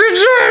 keep it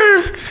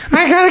short.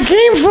 I got a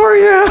game for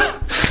you.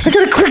 I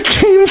got a quick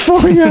game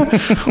for you.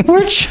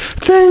 Which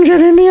thing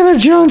did Indiana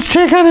Jones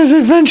take on his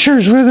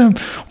adventures with him?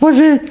 Was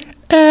it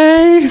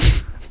A,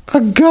 a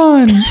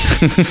gun?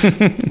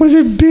 Was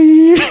it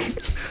B,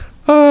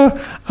 a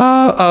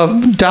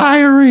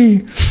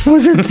diary?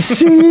 Was it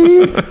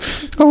C,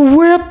 a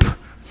whip?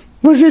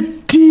 Was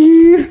it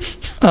D,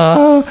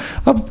 a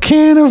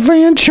can of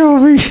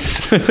anchovies?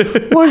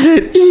 Was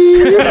it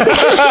E,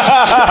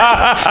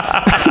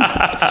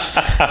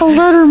 a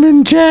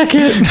Letterman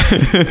jacket?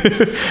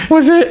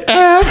 Was it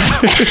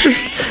F,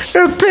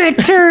 a big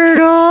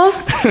turtle?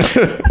 G,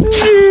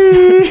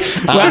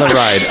 on the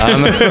ride.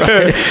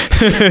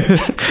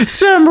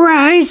 some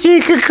rice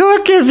you could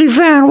cook if you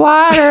found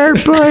water,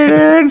 put it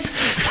in.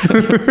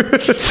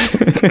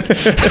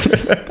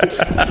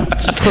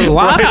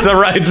 The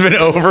ride's been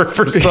over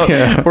for some.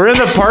 We're in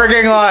the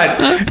parking lot.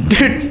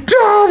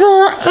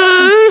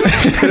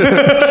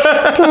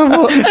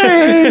 Double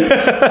A.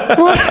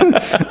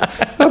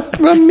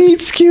 A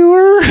meat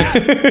skewer.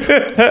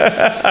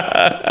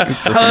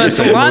 It's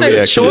a lot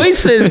of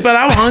choices, but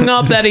I'm hung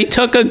up that he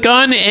took a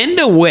gun and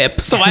a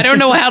whip, so I don't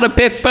know how to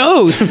pick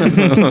both.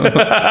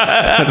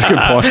 That's a good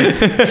point.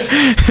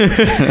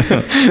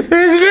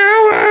 There's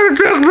no way to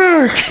pick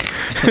this.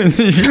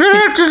 You're gonna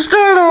have to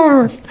start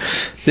over.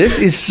 This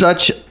is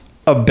such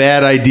a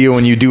bad idea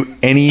when you do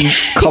any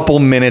couple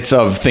minutes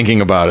of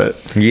thinking about it.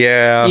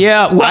 Yeah.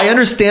 Yeah, well, I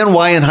understand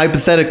why in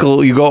hypothetical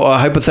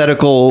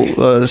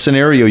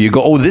scenario you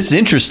go, oh, this is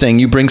interesting.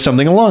 You bring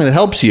something along that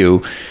helps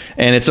you,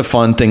 and it's a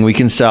fun thing we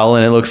can sell,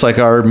 and it looks like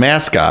our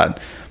mascot.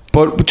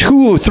 But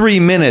 2 or 3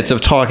 minutes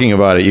of talking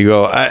about it, you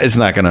go, it's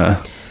not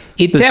gonna.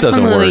 It this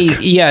doesn't definitely, work.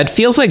 yeah, it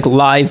feels like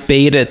live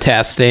beta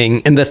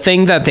testing. And the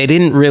thing that they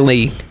didn't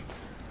really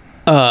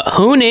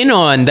hone in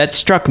on that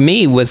struck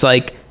me was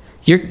like,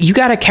 you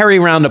got to carry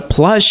around a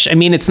plush. I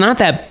mean, it's not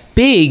that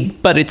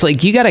big, but it's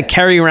like you got to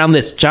carry around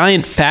this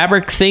giant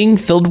fabric thing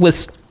filled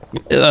with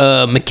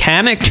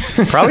mechanics.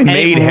 Probably And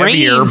made it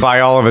heavier rains. by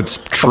all of its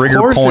trigger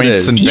course it points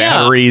is. and Yeah.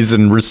 batteries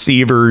and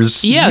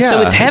receivers. Yeah, so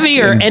Yeah. it's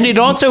heavier, and it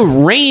also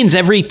rains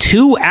every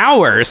 2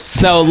 hours.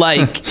 So,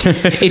 like,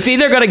 it's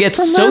either going to get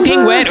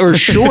soaking wet or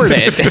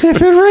shorted. If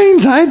it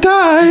rains, I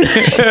die.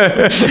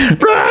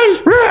 Run!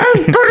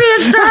 Put me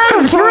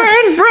inside!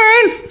 Run!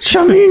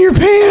 Shove me in your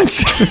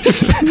pants.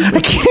 I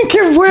can't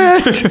get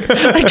wet.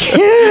 I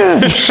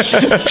can't.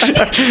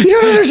 You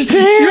don't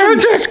understand. You're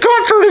just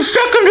going for the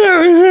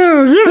secondary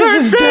here. You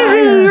gotta save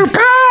me, your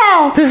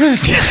pal. This is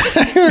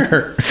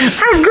dire.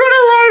 I'm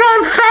gonna light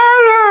on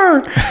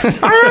fire.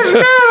 I have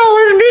metal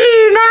in me,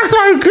 not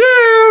like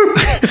you.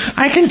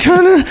 I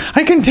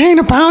contain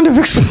a pound of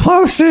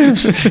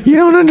explosives. You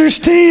don't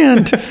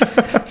understand.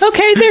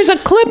 Okay, there's a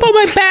clip on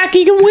my back.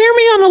 You can wear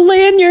me on a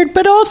lanyard,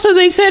 but also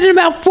they said in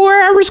about 4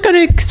 hours going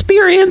to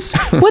experience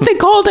what they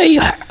called a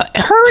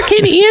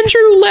Hurricane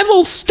Andrew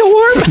level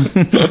storm.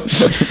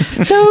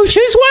 So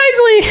choose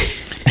wisely.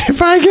 If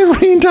I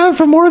get rained on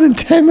for more than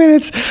 10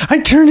 minutes, I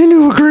turn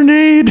into a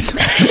grenade.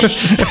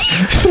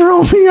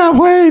 Throw me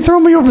away. Throw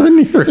me over the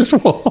nearest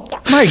wall.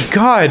 My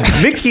God,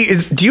 Vicky,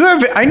 do you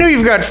have? I know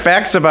you've got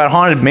facts about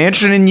Haunted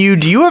Mansion in you.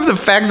 Do you have the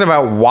facts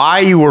about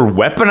why you were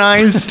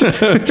weaponized?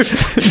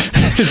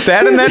 Is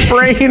that in that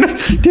brain?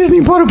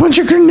 Disney bought a bunch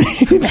of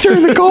grenades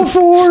during the Gulf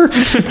War.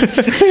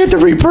 They had to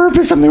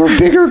repurpose them. They were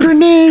bigger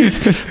grenades,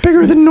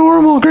 bigger than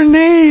normal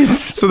grenades.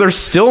 So they're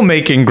still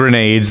making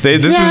grenades.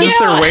 This was just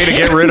their way to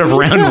get rid of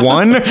round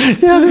one.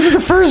 Yeah, this is the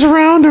first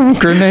round of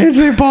grenades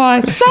they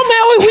bought.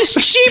 Somehow it was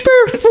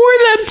cheaper for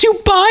them to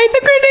buy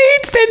the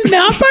grenades than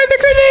not buy the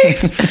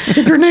grenades.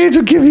 The grenades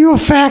would give you a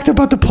fact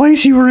about the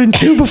place you were in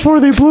too before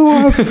they blew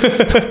up.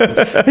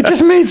 It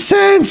just made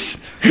sense.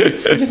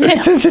 It just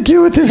made sense to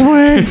do it this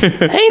way.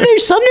 Hey,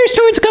 there's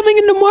thunderstorms coming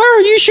in tomorrow.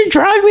 You should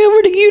drive me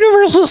over to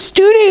Universal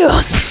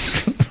Studios.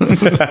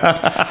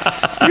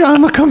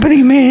 I'm a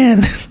company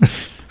man.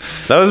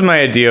 That was my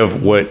idea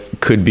of what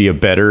could be a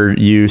better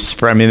use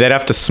for. I mean, they'd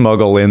have to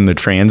smuggle in the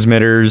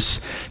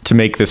transmitters to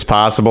make this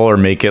possible, or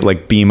make it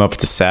like beam up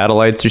to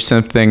satellites or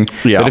something.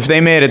 Yeah. But if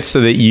they made it so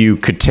that you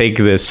could take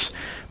this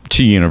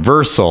to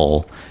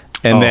Universal,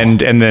 and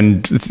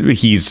then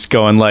he's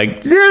going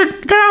like,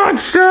 That one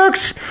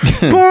sucks.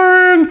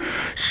 Boring.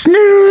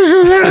 Snooze.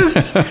 And then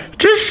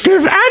just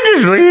skip. I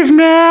just leave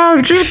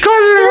now. Just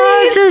close the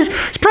license.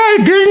 It's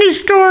probably a Disney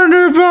store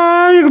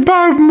nearby. You can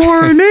buy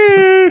more than me.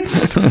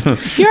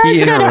 Your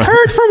eyes are gonna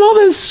hurt from all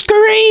those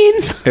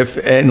screens.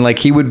 And like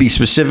he would be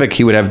specific,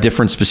 he would have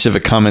different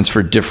specific comments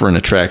for different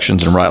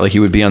attractions and like he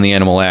would be on the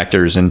animal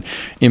actors and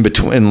in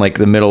between, like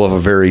the middle of a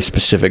very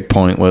specific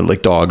point where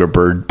like dog or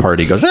bird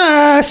party goes,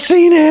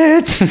 seen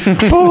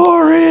it.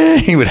 Boring.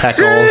 He would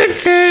heckle.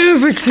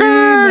 For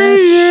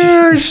 30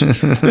 years.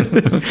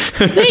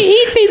 They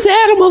eat these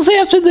animals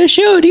after the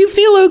show. Do you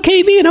feel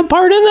okay being a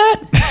part of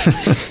that?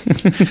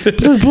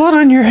 There's blood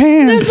on your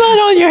hands. There's blood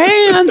on your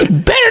hands.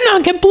 Better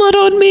not get blood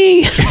on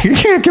me. You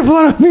can't get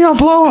blood on me. I'll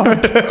blow up.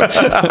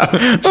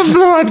 I'll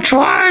blow up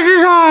twice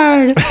as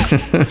hard.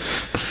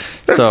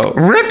 So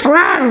Rip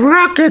Ride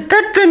Rocket,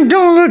 that thing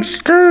don't look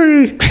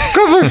sturdy.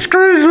 Couple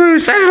screws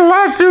loose. That's a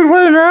lawsuit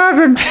waiting to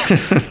happen.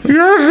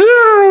 You're a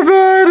funeral,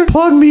 bud.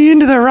 Plug me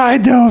into the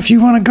ride, though, if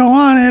you want to go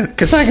on it,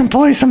 because I can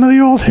play some of the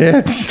old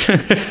hits.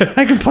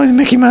 I can play the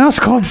Mickey Mouse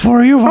Club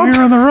for you while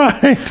you're on the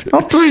ride.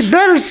 I'll play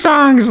better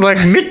songs like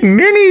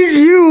McMinnie's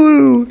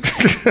You.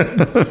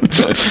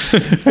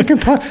 I can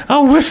play.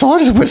 I'll whistle. I'll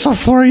just whistle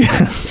for you.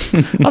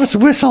 I'll just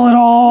whistle it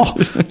all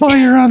while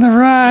you're on the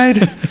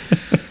ride.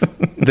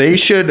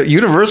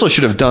 Universal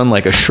should have done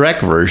like a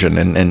Shrek version,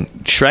 and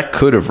Shrek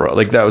could have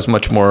like that was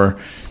much more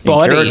in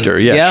Body. character.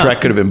 Yeah,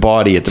 Shrek could have been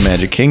Body at the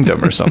Magic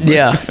Kingdom or something.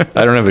 Yeah.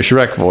 I don't have a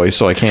Shrek voice,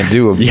 so I can't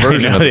do a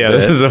version of it.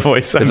 this is a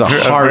voice. It's a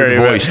hard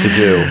voice to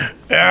do.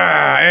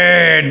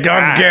 Hey,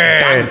 donkey.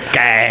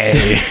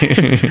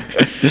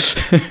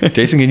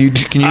 Jason, can you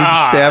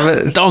stab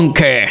it?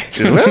 Donkey.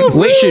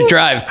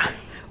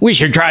 We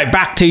should drive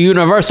back to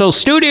Universal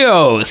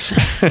Studios.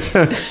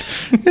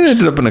 It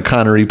ended up in a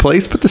Connery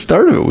place, but the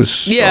start of it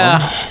was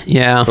Yeah.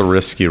 The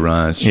risky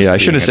run. I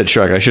should have said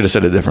Shrek. I should have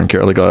said a different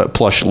character, like a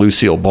plush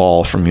Lucille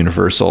Ball from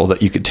Universal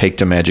that you could take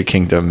to Magic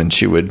Kingdom, and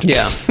she would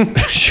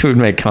she would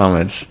make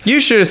comments.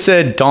 You should have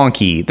said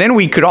donkey. Then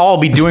we could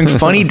all be doing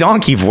funny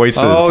donkey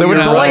voices that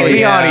would delight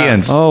the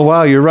audience. Oh,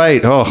 wow, you're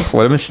right. Oh,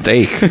 what a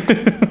mistake. I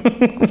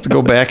have to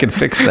go back and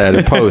fix that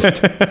in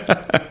post.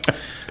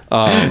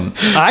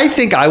 I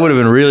think I would have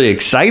been really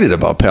excited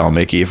about Pal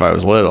Mickey if I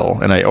was little,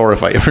 or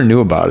if I ever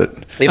knew about it.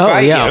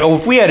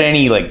 If we had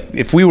any, like,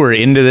 if we were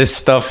into this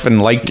stuff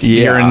and liked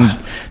hearing,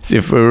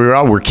 if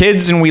we're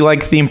kids and we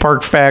like theme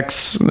park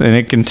facts, and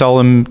it can tell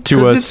them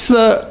to us.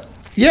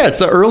 It's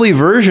the early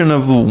version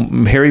of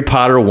Harry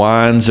Potter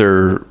wands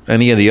or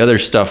any of the other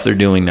stuff they're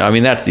doing now. I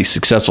mean, that's the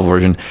successful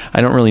version.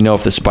 I don't really know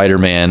if the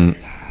Spider-Man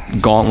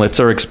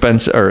gauntlets are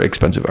expensive.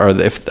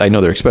 I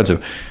know they're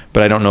expensive,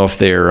 but I don't know if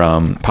they're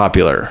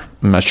popular.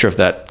 I'm not sure if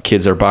that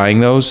kids are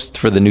buying those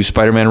for the new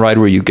Spider-Man ride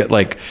where you get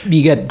power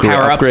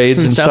upgrades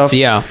and stuff.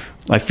 Yeah.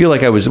 I feel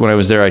like when I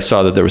was there, I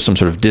saw that there was some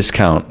sort of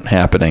discount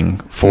happening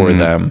for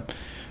them,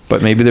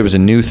 but maybe there was a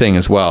new thing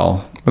as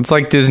well. It's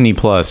like Disney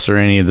Plus or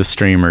any of the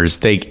streamers.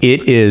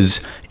 It is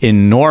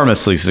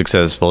enormously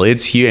successful.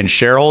 It's huge. And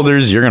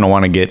shareholders, you're going to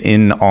want to get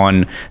in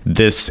on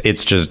this.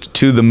 It's just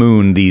to the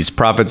moon, these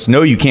profits.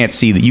 No, you can't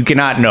see that. You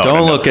cannot know.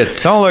 Don't look at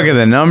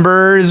the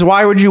numbers.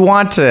 Why would you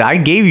want to? I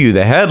gave you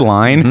the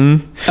headline.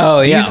 Mm-hmm. Oh,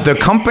 yeah. The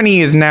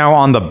company is now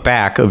on the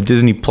back of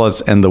Disney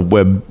Plus and the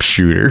web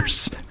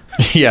shooters.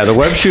 Yeah, the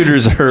web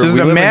shooters are. Just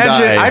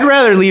imagine. I'd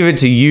rather leave it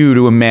to you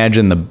to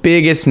imagine the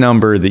biggest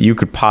number that you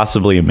could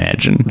possibly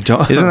imagine.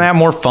 Isn't that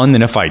more fun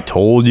than if I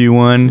told you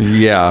one?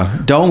 Yeah.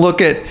 Don't look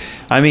at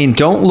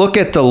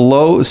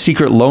the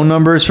secret low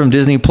numbers from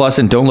Disney Plus,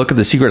 and don't look at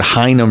the secret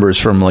high numbers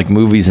from like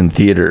movies and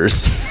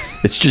theaters.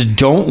 It's just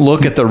don't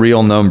look at the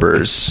real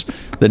numbers.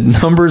 The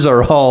numbers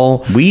are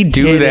all we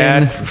do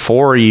that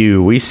for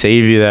you. We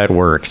save you that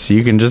work, so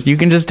you can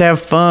just have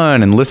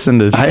fun and listen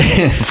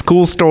to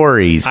cool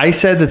stories. I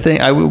said the thing.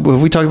 Have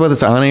we talked about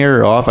this on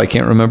air or off? I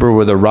can't remember.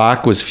 Where The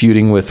Rock was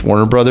feuding with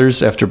Warner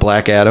Brothers after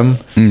Black Adam,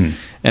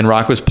 and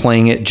Rock was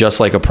playing it just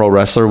like a pro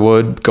wrestler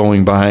would,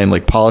 going behind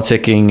like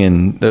politicking,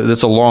 and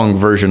that's a long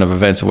version of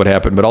events of what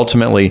happened. But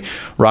ultimately,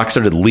 Rock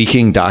started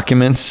leaking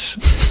documents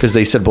because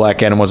they said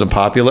Black Adam wasn't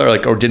popular,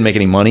 or didn't make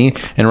any money,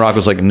 and Rock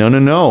was like,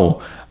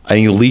 no. And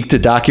he leaked a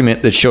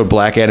document that showed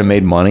Black Adam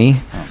made money,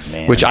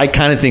 which I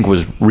kind of think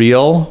was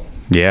real.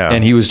 Yeah.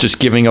 And he was just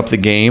giving up the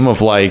game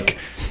of like,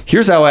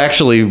 here's how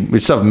actually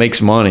this stuff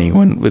makes money,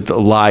 when the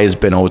lie has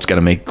been, it's got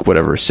to make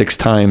whatever 6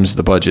 times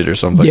the budget or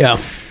something. Yeah.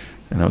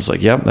 And I was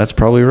like, yep, that's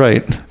probably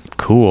right.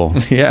 Cool.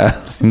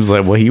 Yeah. Seems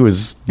like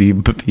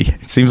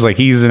it seems like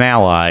he's an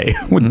ally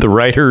with the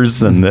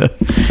writers and the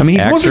I mean,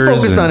 he's mostly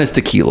focused on his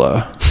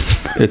tequila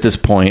at this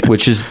point,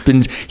 which has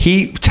been,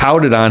 he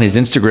touted on his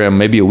Instagram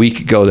maybe a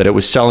week ago that it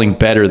was selling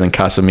better than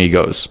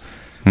Casamigos.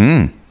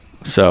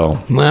 So,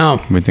 wow.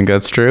 We think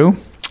that's true?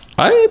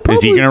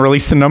 Is he going to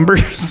release the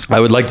numbers? I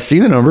would like to see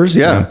the numbers.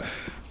 Yeah.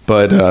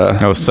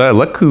 But so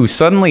look who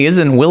suddenly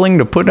isn't willing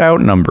to put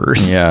out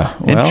numbers. Yeah,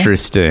 well,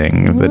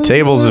 interesting. The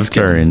tables have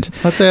turned.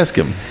 Let's ask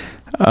him.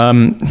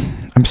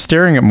 I'm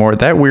staring at more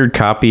that weird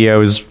copy I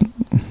was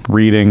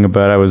reading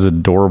about how his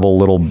adorable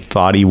little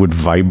body would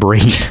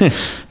vibrate.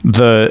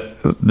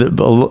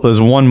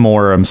 There's one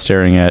more I'm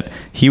staring at.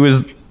 He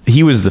was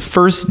the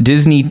first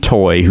Disney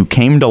toy who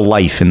came to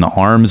life in the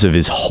arms of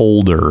his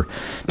holder.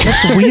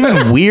 That's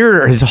even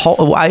weirder.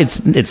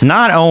 It's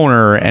not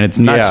owner, and it's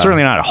not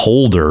certainly not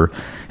holder.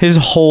 His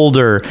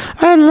holder.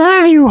 I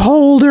love you,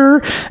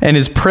 holder. And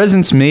his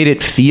presence made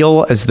it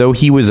feel as though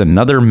he was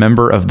another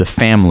member of the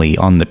family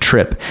on the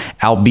trip,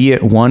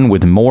 albeit one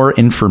with more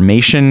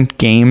information,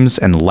 games,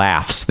 and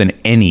laughs than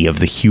any of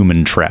the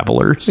human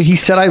travelers. He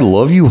said, I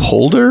love you,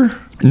 holder?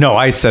 No,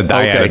 I said that.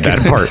 I added that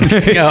part. I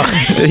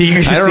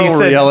don't know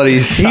reality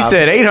He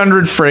said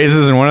 800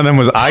 phrases, and one of them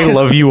was, I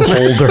love you,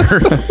 holder.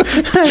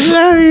 I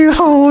love you,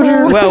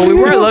 holder. Well, we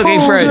were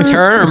looking for a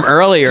term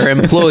earlier,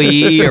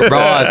 employee or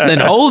boss, and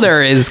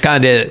holder is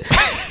kind of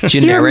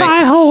generic. You're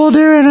my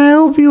holder, and I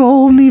hope you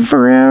hold me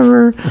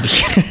forever.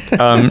 Look,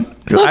 I'm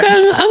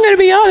going to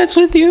be honest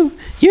with you.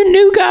 Your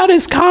new god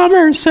is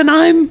commerce, and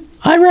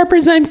I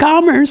represent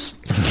commerce.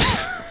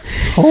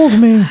 Hold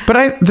me.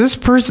 But this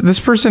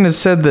person has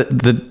said that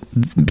the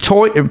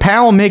toy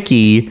Pal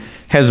Mickey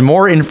has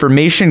more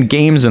information,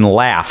 games, and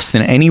laughs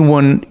than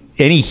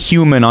any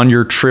human on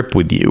your trip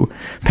with you.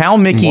 Pal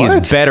Mickey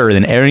is better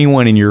than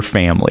anyone in your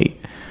family.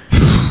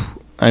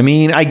 I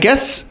mean, I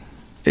guess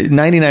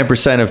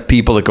 99% of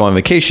people that go on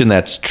vacation,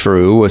 that's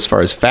true as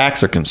far as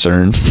facts are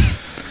concerned.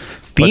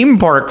 Theme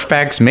park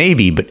facts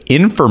maybe, but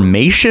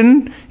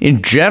information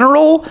in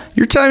general?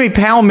 You're telling me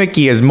Pal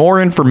Mickey has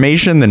more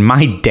information than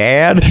my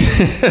dad?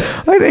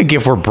 I think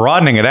if we're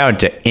broadening it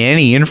out to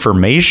any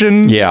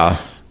information... Yeah.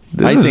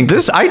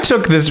 I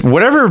took this,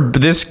 whatever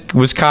this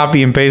was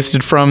copy and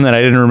pasted from that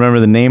I didn't remember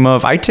the name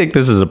of, I take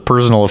this as a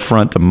personal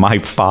affront to my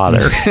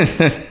father.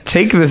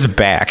 Take this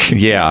back.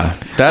 Yeah,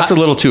 that's a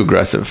little too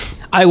aggressive.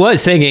 I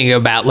was thinking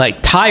about,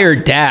 like,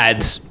 tired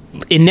dads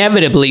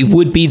inevitably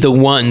would be the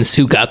ones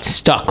who got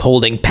stuck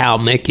holding Pal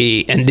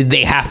Mickey, and did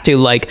they have to,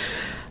 like,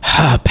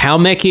 Pal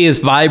Mickey is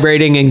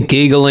vibrating and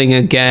giggling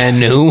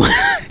again,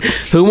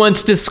 who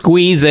wants to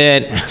squeeze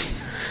it?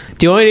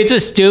 Do you want me to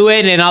just do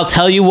it and I'll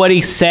tell you what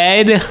he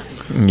said?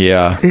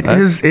 Yeah.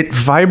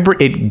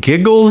 It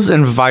giggles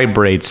and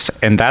vibrates,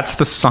 and that's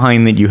the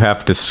sign that you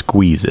have to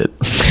squeeze it.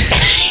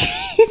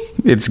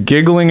 It's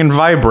giggling and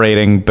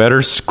vibrating,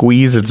 better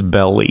squeeze its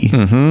belly.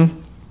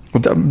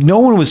 Mm-hmm. No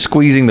one was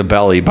squeezing the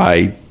belly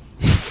by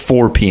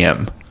 4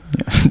 p.m.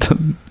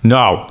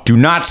 No, do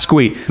not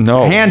squeeze.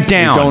 No, hand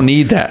down. You don't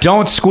need that.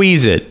 Don't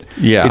squeeze it.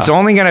 Yeah, it's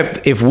only gonna.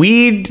 If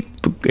we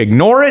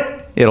ignore it,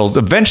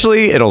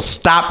 it'll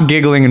stop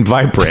giggling and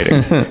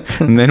vibrating,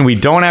 and then we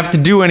don't have to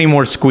do any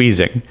more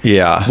squeezing.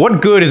 Yeah. What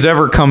good has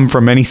ever come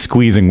from any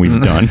squeezing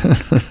we've done?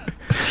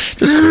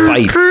 Just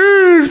fights.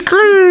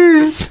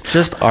 Please.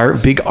 Just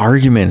big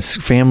arguments,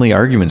 family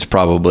arguments,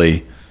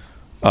 probably.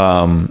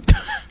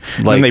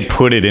 Then they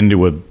put it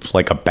into a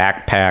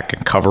backpack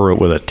and cover it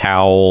with a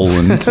towel,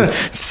 and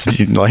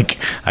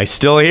I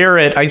still hear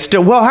it.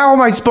 Well, how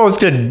am I supposed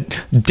to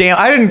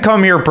I didn't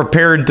come here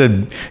prepared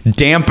to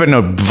dampen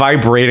a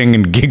vibrating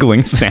and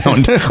giggling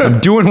sound. I'm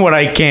doing what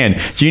I can.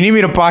 Do you need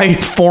me to buy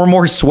 4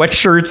 more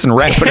sweatshirts and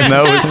wrap it in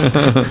those?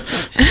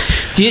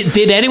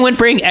 Did anyone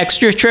bring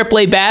extra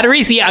AAA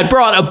batteries? Yeah, I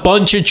brought a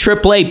bunch of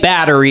AAA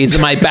batteries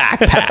in my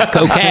backpack,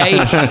 okay?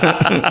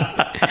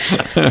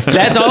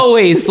 That's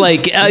always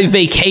like a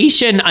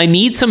vacation. I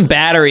need some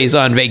batteries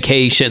on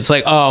vacation. It's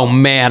like, oh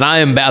man, I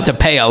am about to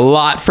pay a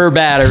lot for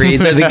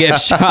batteries at the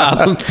gift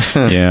shop.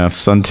 Yeah,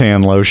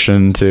 suntan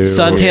lotion too.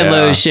 Suntan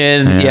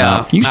lotion,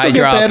 yeah. You still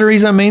get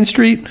batteries on Main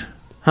Street?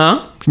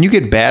 Huh? Can you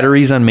get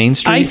batteries on Main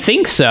Street? I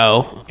think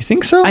so. You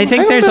think so? I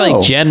think there's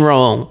like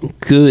general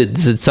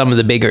goods at some of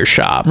the bigger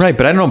shops. Right,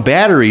 but I don't know.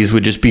 Batteries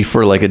would just be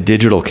for like a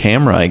digital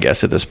camera, I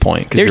guess, at this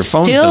point. Because your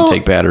phones don't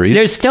take batteries.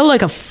 There's still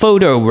like a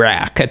photo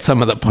rack at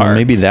some of the parks.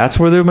 Maybe that's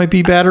where there might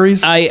be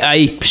batteries?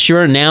 I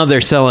sure now they're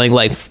selling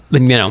like,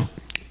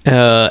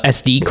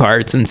 SD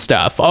cards and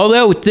stuff.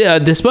 Although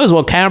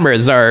disposable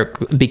cameras are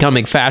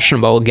becoming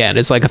fashionable again.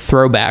 It's like a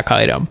throwback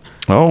item.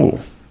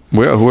 Oh.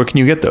 Where can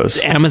you get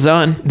those?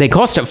 Amazon. They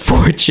cost a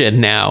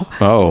fortune now.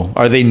 Oh,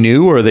 are they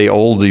new or are they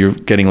old? You're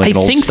getting like an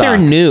old stock? I think they're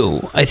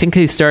new. I think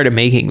they started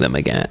making them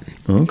again.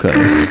 Okay.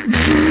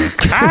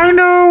 I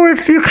know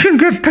if you can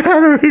get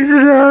batteries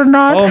or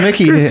not. Oh,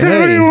 Mickey, does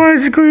somebody want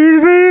to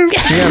squeeze me?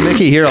 Yeah,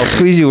 Mickey, here, I'll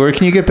squeeze you. Where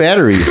can you get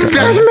batteries? There's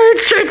Main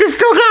Street. They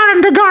still got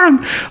them. They got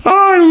them.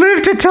 Oh, I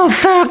live to tell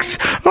facts.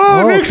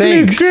 Oh, it makes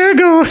me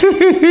giggle.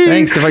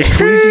 Thanks. If I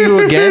squeeze you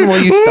again, will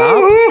you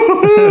stop?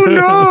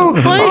 No.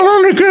 I'll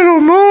only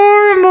giggle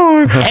more and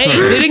more. Hey,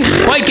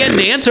 didn't quite get an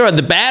answer on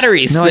the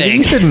batteries thing. I think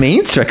he said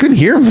Main Street. I couldn't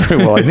hear him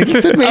very well. I think he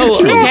said Main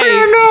Street.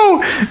 No.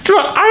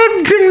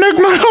 I didn't make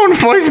my own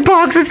voice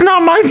box. It's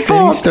not my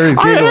fault. started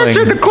I giggling.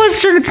 answered the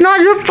question. It's not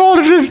your fault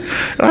if there's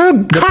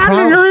cotton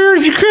in your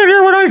ears. You can't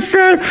hear what I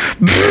say.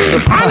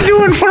 I'm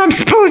doing what I'm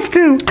supposed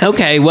to.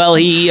 Okay, well,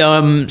 he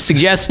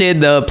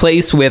suggested the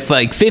place with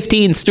like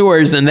 15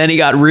 stores, and then he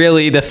got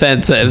really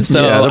defensive.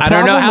 So Yeah, the I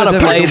don't know problem how to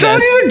with play It's only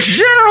this. the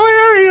general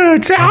area.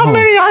 It's how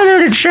many are there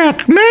to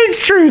check? Main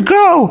Street,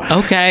 go.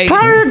 Okay.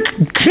 Probably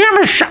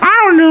camera shot.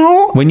 I don't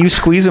know. When you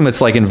squeeze him,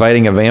 it's like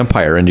inviting a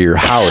vampire into your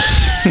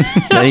house.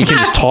 Then he can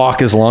just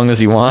talk as long as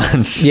he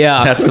wants.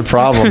 Yeah. That's the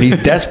problem. He's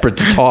desperate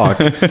to talk.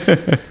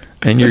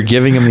 And you're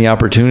giving him the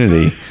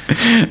opportunity.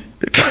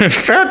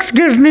 Facts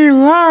give me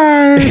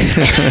life. Hey,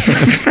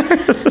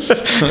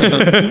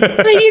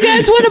 you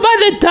guys want to buy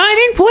the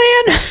dining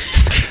plan?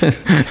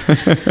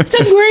 It's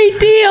a great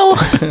deal.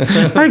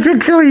 I can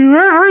tell you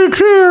every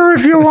tier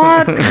if you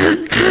want.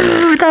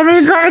 That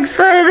means I'm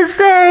excited to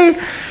say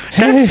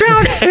that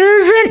sound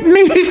isn't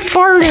me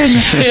farting.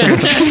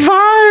 It's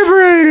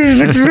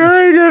vibrating. It's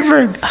very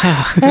different.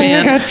 Hey,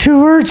 I got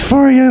 2 words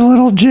for you,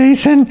 little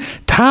Jason.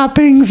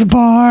 Toppings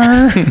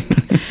bar.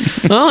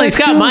 Well, he's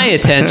got my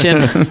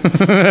attention. I'm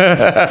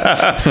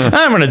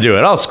going to do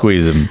it. I'll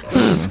squeeze him.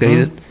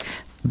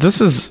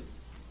 This is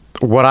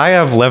what I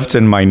have left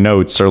in my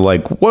notes are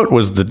like, what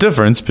was the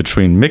difference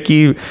between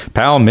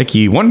Pal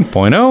Mickey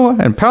 1.0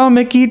 and Pal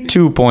Mickey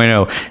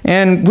 2.0?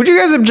 And would you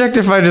guys object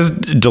if I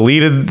just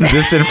deleted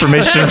this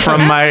information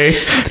from my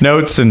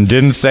notes and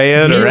didn't say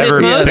it or Is it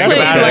ever think mostly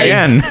about it like-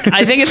 again?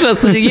 I think it's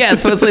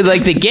mostly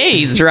like the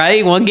games,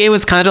 right? One game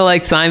was kind of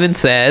like Simon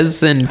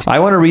Says, and I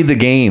want to read the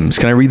games.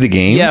 Can I read the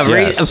games?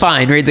 read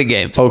the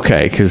games.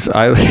 Okay, because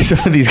some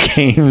of these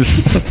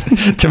games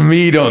to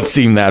me don't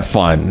seem that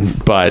fun.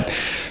 But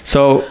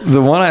so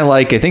the one I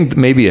like, I think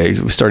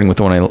maybe starting with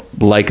the one I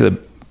like the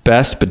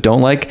best but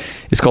don't like,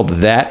 is called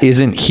That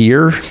Isn't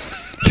Here.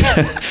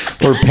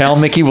 Where Pal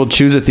Mickey will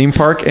choose a theme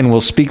park and will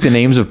speak the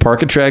names of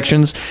park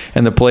attractions,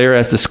 and the player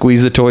has to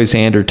squeeze the toy's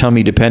hand or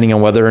tummy depending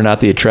on whether or not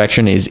the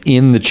attraction is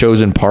in the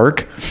chosen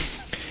park.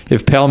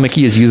 If Pal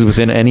Mickey is used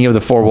within any of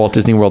the 4 Walt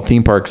Disney World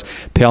theme parks,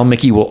 Pal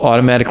Mickey will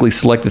automatically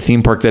select the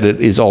theme park that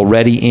it is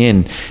already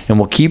in and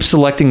will keep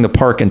selecting the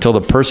park until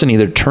the person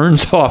either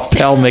turns off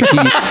Pal Mickey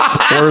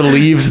or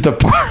leaves the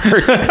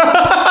park.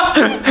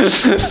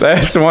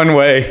 That's one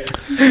way.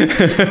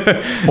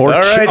 Or, All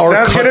right,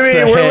 sounds good to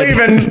me. We're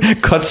leaving.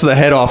 Cuts the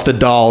head off the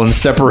doll and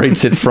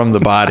separates it from the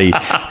body.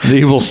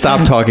 He will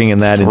stop talking in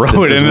that instance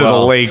Throw it as into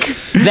well. the lake.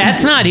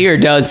 That's Not Here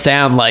does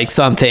sound like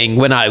something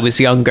when I was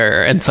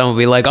younger, and someone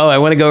would be like, "Oh, I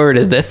want to go over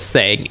to this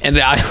thing," and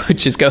I would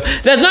just go,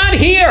 "That's not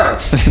here.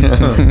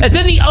 That's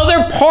in the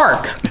other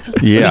park.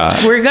 Yeah.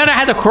 We're gonna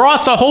have to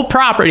cross a whole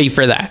property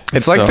for that."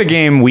 It's like the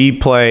game we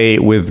play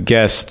with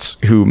guests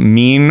who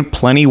mean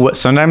plenty.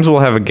 Sometimes we'll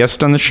have a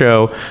guest on the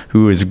show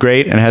who is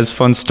great and has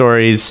fun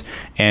stories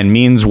and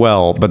means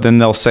well, but then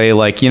they'll say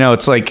like,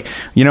 it's like,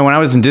 when I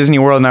was in Disney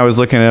World and I was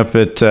looking up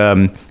at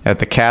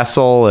the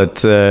castle at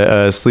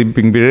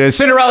Sleeping Beauty,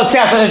 Cinderella's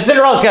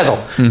castle.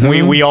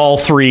 Mm-hmm. We all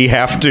three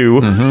have to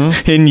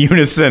in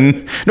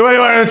unison. No,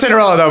 it's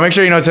Cinderella though. Make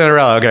sure you know it's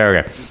Cinderella.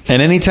 Okay.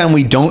 And anytime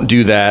we don't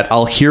do that,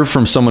 I'll hear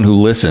from someone who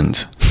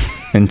listened.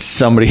 And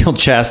somebody will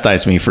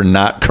chastise me for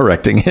not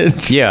correcting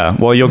it. Yeah,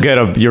 well, you'll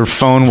get your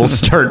phone will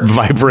start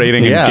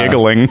vibrating and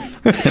giggling.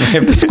 I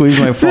have to squeeze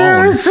my phone.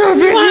 There's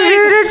something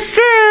you didn't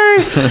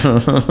say.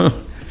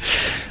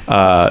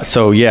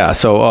 So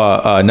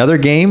another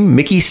game,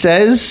 Mickey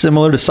Says,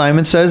 similar to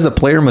Simon Says, the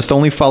player must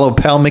only follow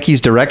Pal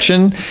Mickey's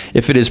direction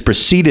if it is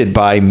preceded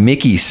by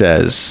Mickey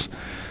Says.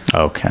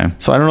 Okay.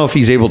 So I don't know if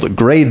he's able to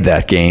grade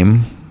that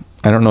game.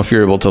 I don't know if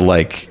you're able to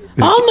like...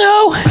 Oh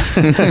no!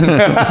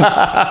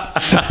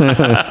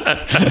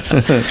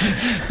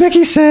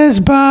 Mickey Says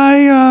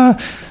buy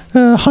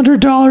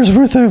 $100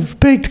 worth of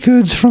baked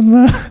goods from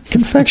the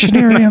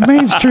confectionery on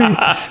Main Street.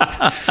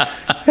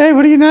 Hey,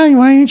 what do you know?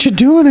 Why ain't you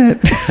doing it?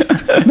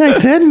 I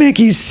said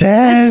Mickey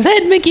Says.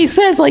 Said Mickey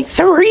Says like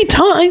 3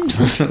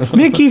 times.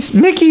 Mickey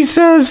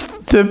says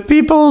the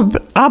people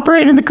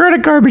operating the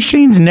credit card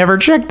machines never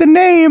check the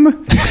name.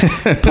 Pull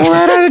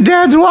that out of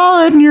Dad's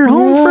wallet and you're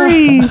home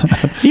free.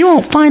 You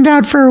won't find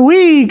out for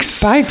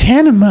weeks. Buy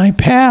 10 of my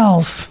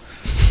pals.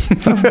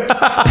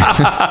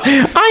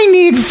 I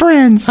need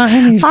friends.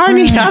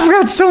 I've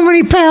got so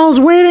many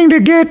pals waiting to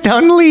get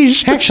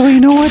unleashed. Actually,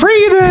 you know what?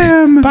 Free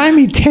them. Buy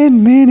me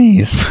 10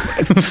 minis.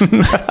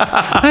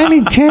 I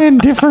need 10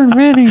 different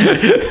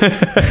minis.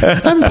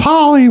 I'm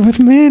Polly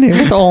with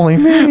only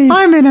minis.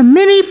 I'm in a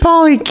mini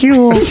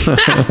polycule.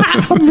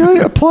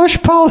 A plush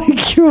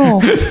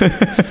polycule.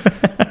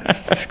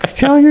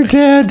 Tell your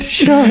dad to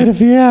shove it if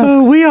he asks.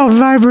 Oh, we all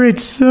vibrate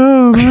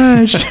so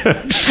much.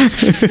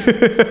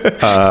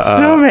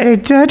 So many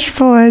touch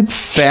points.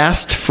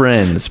 Fast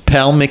Friends.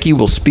 Pal Mickey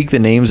will speak the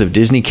names of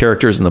Disney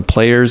characters, and the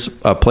player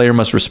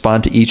must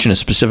respond to each in a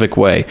specific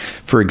way.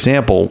 For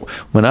example,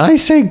 When I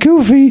say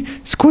Goofy,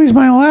 squeeze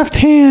my left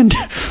hand.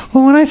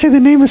 Or when I say the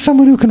name of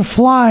someone who can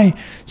fly,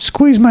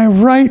 squeeze my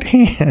right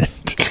hand.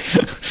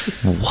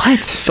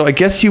 What? so I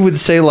guess you would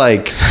say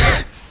like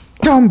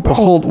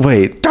Dumbo.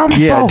 Wait. Dumbo.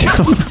 Yeah.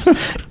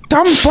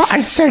 Dumbo. I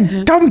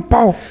said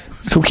Dumbo.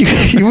 So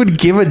he would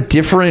give a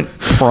different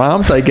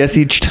prompt, I guess,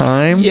 each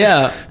time.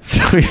 Yeah.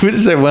 So he would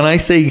say, when I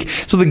say,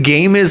 so the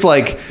game is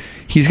like,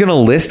 he's going to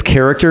list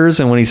characters,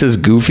 and when he says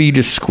Goofy,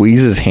 just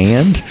squeeze his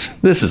hand.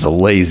 This is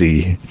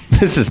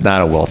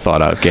not a well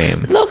thought out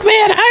game. Look,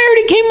 man, I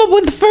already came up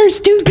with the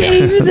first 2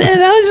 games,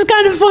 and I was just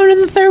kind of phoning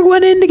the third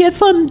one in to get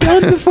something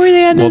done before the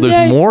end of the day.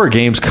 Well, there's more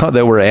games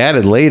that were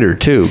added later,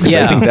 too, because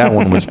I think that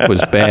one was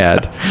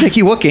bad.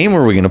 Nikki, what game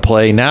are we going to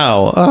play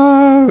now?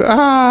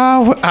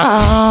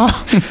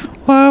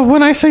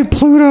 When I say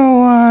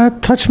Pluto,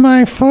 touch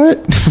my foot.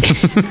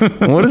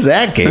 What is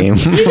that game?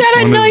 You got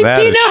a knife?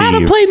 Do you know how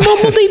to play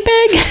Mumbledy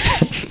Pig?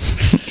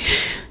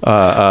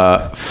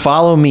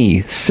 Follow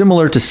me.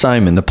 Similar to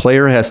Simon, the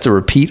player has to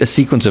repeat a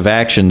sequence of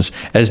actions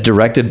as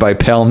directed by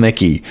Pal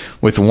Mickey,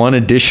 with one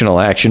additional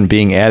action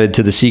being added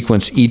to the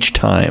sequence each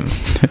time.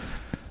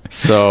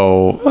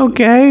 So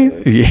Okay.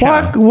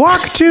 Yeah.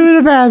 Walk to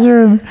the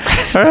bathroom.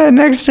 All right,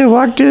 next to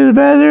walk to the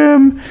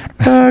bathroom,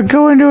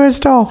 go into a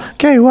stall.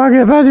 Okay, walk to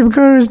the bathroom,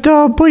 go to a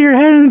stall, put your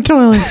head in the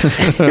toilet.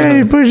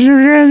 Okay, put your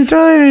head in the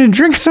toilet and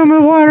drink some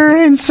of the water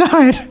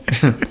inside.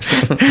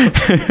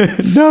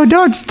 No,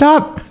 don't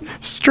stop.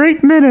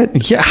 Straight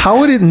minute. yeah, how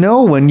would it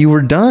know when you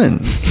were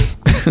done?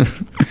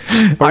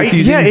 Or if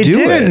you it do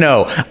didn't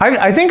know.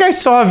 I think I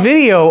saw a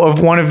video of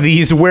one of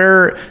these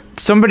where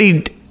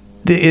somebody.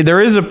 There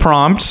is a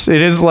prompt.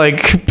 It is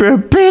like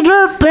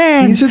Peter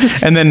Pan,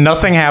 and then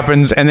nothing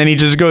happens, and then he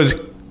just goes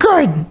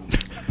good.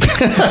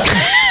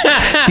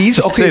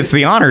 It's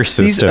the honor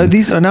system.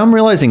 And I'm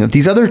realizing that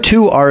these other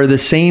 2 are the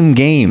same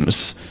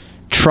games.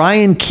 Try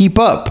and keep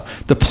up.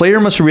 The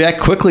player must react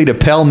quickly to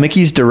Pal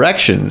Mickey's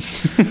directions.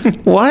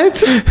 What?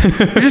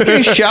 You're just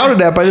getting shouted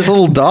at by this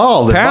little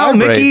doll. That Pal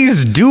vibrates.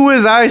 Mickey's do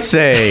as I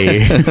say.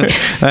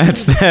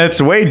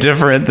 That's way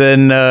different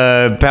than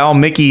Pal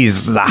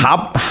Mickey's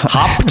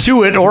hop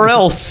to it or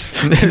else.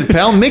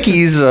 Pal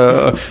Mickey's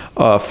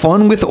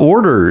fun with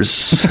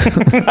orders.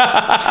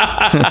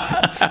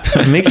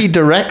 Mickey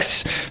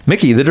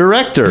the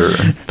director.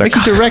 Mickey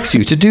directs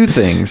you to do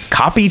things.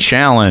 Copy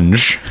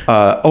challenge.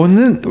 And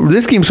then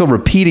this game's called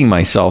Repeating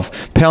Myself.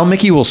 Pal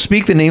Mickey will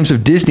speak the names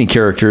of Disney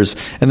characters,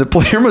 and the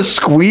player must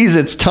squeeze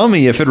its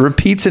tummy if it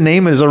repeats a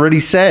name it has already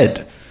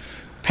said.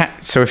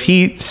 So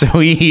he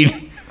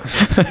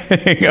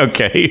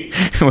okay,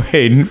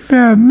 wait.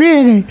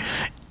 Minnie,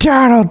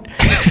 Donald,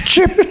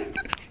 Chip,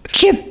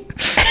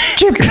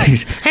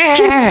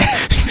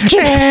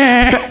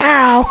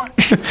 ow.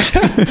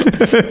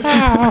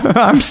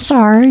 I'm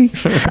sorry.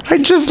 I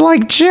just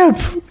like Chip.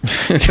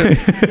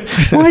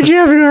 Why'd you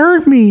have to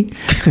hurt me?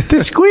 The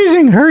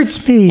squeezing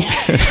hurts me.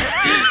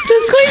 The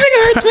squeezing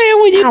hurts me,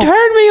 and when you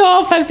turn me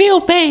off, I feel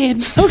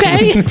pain.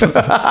 Okay?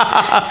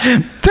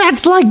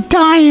 That's like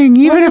dying,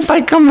 even if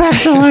I come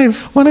back to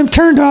life. When I'm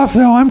turned off,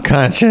 though, I'm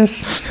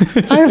conscious.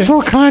 I have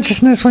full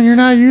consciousness when you're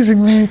not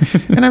using me,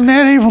 and I'm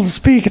not able to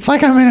speak. It's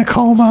like I'm in a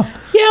coma.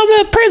 Yeah,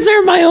 I'm a prisoner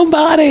of my own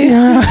body.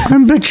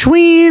 I'm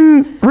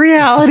between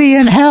reality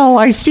and hell.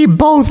 I see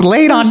both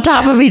laid on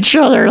top of each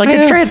other like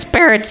a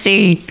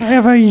transparency. I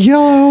have a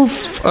yellow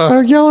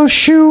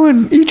shoe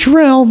in each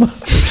realm.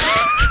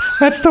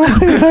 That's the way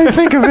that I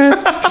think of it.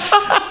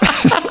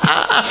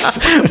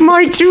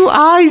 My 2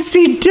 eyes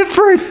see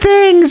different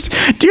things.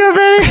 Do you have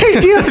any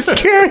idea how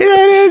scary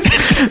that is?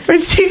 I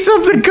see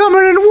something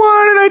coming in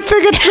one, and I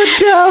think it's the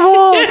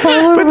devil.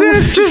 But then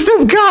it's just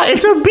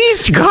it's a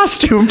beast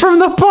costume from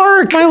the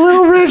park. My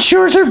little red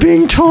shorts are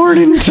being torn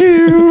in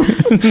 2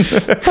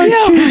 by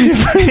 2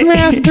 different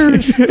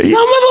masters. Some of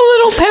the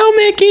little Pal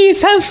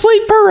Mickeys have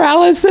sleep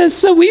paralysis,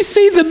 so we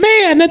see the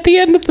man at the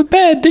end of the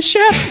bed, the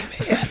shadow man.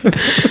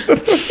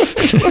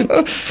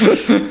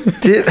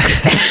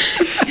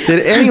 Did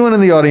anyone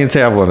in the audience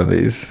have one of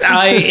these?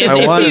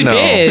 If you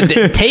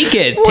did, take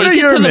it. What Take are it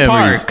your to the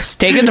memories? parks.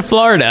 Take it to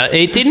Florida.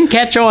 It didn't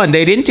catch on.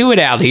 They didn't do it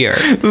out here.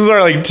 This is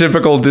our like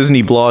typical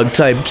Disney blog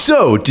type.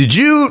 So, did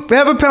you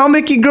have a Pal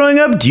Mickey growing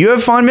up? Do you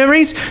have fond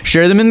memories?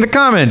 Share them in the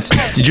comments.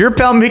 Did your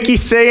Pal Mickey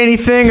say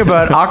anything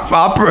about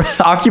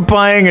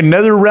occupying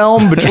another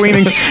realm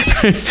between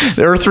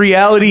the Earth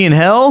reality and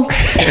hell?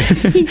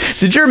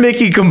 Did your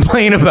Mickey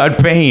complain about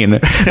pain?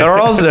 Or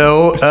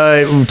also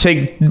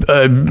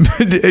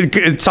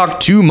talk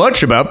too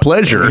much about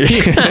pleasure?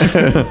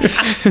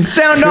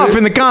 Sound off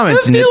in the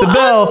comments and hit the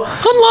bell.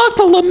 Unlock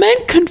the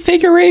lament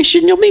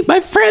configuration. You'll meet my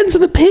friends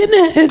in the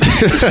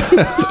pinheads.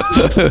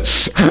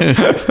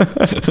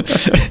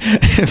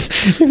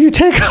 If you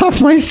take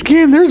off my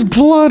skin, there's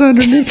blood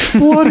underneath,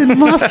 blood and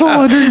muscle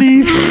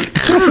underneath.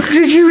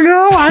 Did you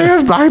know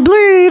I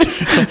bleed?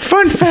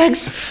 Fun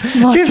facts.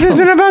 This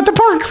isn't about the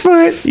park,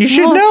 but you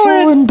should know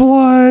Muscle it. and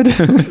blood.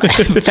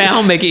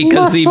 Pal Mickey Mickey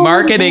because the Muscle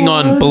marketing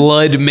on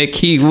blood. Blood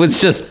Mickey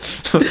was just,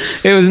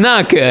 it was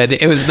not good.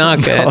 It was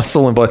not good.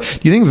 Muscle and blood.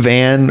 Do you think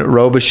Van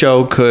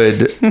Robichaux could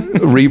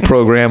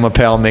reprogram a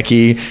Pal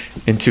Mickey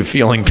into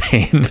feeling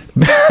pain?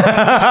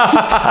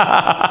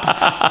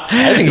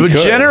 I think he But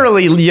could.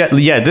 generally,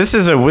 yeah, this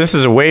is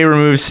a way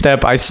removed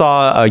step. I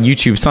saw a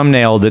YouTube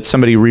thumbnail that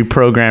somebody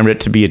reprogrammed it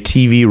to be a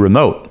TV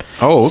remote.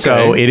 Oh, okay.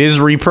 So it is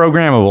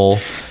reprogrammable.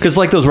 Because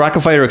like those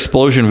Rocket Fire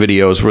Explosion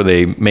videos where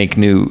they make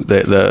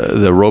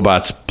the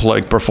robots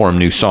perform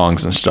new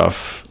songs and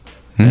stuff.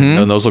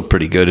 And those look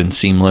pretty good and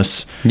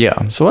seamless.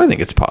 Yeah. So I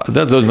think it's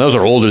those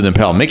are older than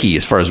Pal Mickey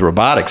as far as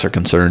robotics are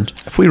concerned.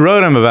 If we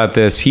wrote him about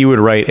this, he would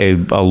write a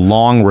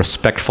long,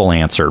 respectful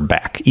answer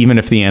back, even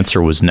if the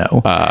answer was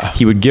no.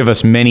 He would give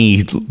us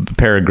many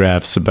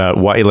paragraphs about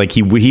why. Like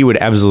he would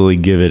absolutely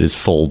give it his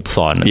full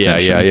thought and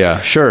attention.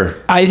 Yeah. Sure.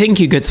 I think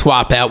you could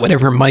swap out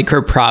whatever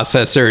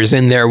microprocessor is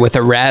in there with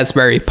a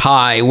Raspberry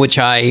Pi, which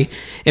I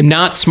am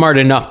not smart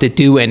enough to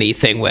do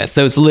anything with.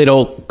 Those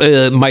little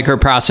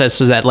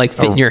microprocessors that like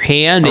fit in your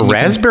hand. A and you can-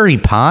 Raspberry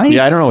Pi?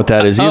 Yeah, I don't know what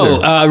that is either.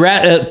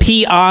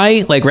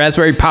 PI, like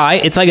Raspberry Pi.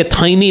 It's like a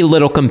tiny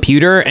little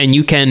computer, and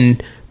you can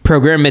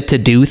program it to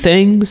do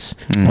things.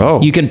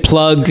 Oh. You can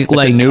plug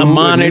like new a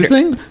monitor.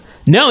 thing?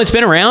 No, it's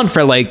been around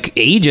for like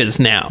ages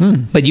now.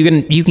 But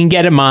you can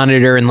get a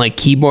monitor and like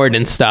keyboard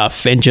and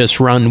stuff, and just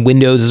run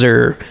Windows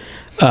or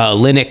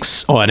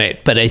Linux on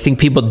it. But I think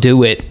people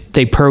do it.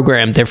 They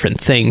program different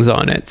things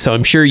on it. So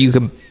I'm sure you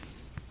could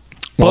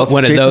put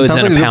one of those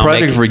sounds in like a a good Pal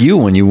project Mickey. for you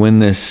when you win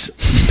this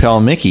Pal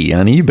Mickey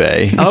on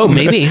eBay. Oh,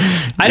 maybe.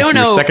 I don't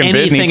Your know second bid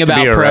anything needs to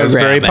about be a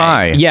Raspberry programming.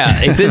 Pi.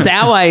 Yeah, is this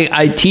how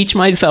I teach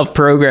myself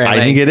programming? I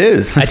think it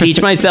is. I teach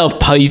myself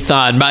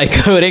Python by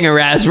coding a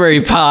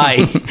Raspberry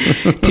Pi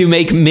to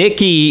make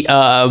Mickey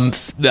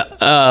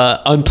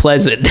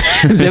unpleasant,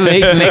 to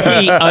make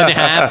Mickey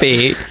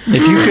unhappy.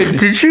 If you could,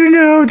 Did you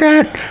know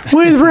that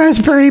with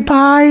Raspberry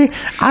Pi,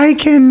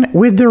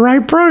 with the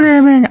right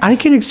programming, I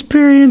can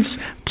experience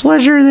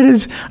pleasure that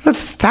is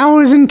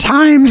 1,000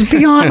 times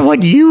beyond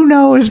what you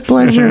know is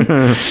pleasure?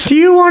 Do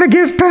you want to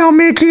give Pal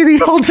Mickey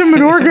the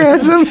ultimate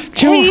orgasm?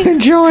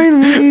 Join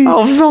me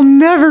They'll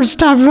never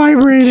stop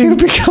vibrating.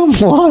 to become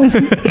one.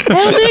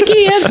 Pal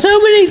Mickey has so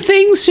many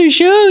things to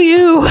show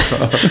you.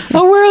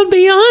 A world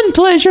beyond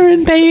pleasure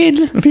and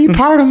pain. Be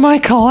part of my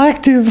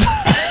collective.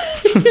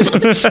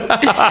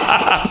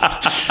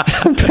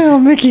 Pal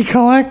Mickey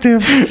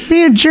collective.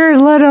 Me and Jared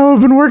Leto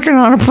have been working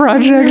on a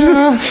project.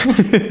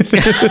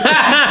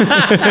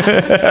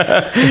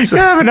 You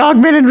have an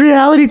augmented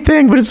reality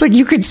thing, but it's like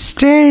you could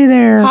stay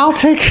there. I'll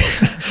take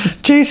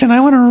Jason. I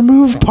want to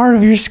remove part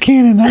of your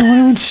skin and I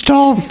want to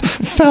install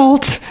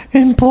felt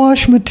and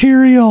plush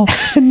material,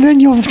 and then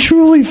you'll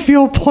truly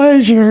feel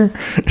pleasure.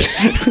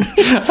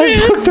 I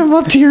hooked them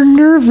up to your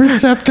nerve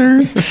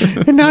receptors,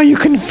 and now you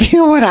can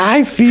feel what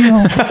I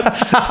feel.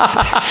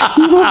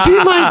 You will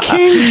be my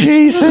king,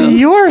 Jason.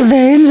 Your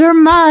veins are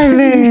my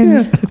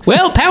veins.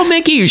 Well, Pal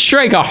Mickey, you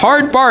strike a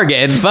hard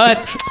bargain, but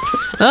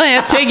I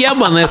have to take you up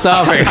on this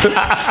offer.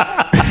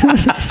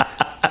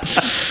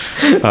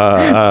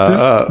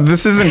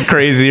 This isn't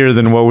crazier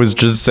than what was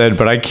just said,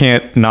 but I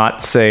can't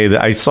not say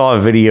that I saw a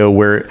video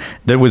where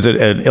there was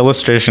an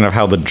illustration of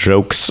how the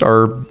jokes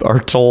are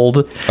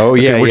told. Oh,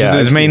 yeah, which yeah, is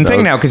his I've main seen thing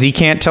those. now because he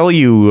can't tell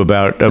you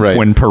about Right.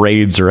 when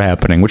parades are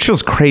happening, which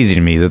feels crazy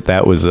to me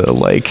that was a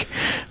like.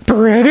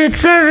 Parade at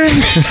 7.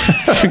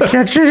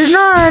 Catch it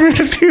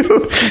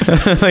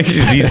at 9. Like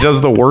he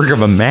does the work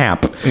of a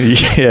map.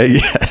 yeah.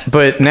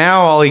 But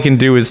now all he can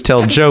do is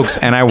tell jokes.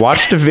 And I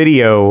watched a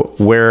video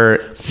where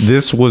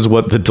this was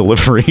what the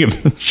delivery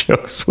of the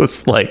jokes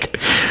was like.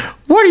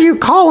 What do you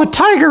call a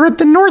tiger at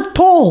the North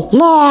Pole?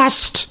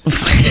 Lost.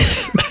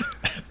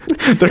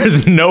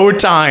 There's no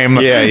time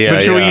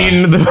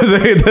between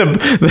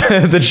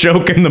the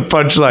joke and the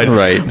punchline.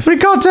 Right. What do you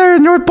call a tiger at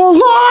the North Pole?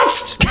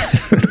 Lost.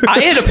 I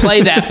had to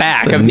play that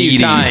back a few needy-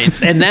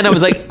 times, and then I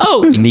was like,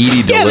 "Oh, Needy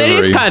yeah, that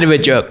is delivery. kind of a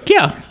joke."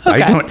 Yeah,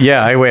 okay.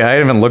 I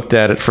haven't looked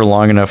at it for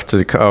long enough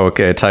to. Oh,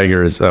 okay. A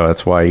tiger is. Oh,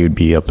 that's why you'd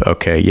be up.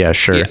 Okay. Yeah,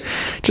 sure. Yeah.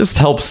 Just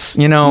helps,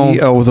 The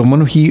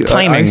one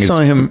Timing I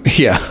saw is- him.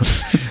 Yeah,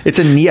 it's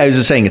a I was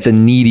just saying it's a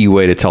needy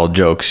way to tell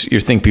jokes. You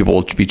think people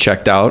will be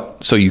checked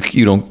out, so you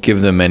don't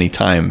give them any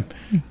time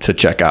to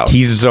check out.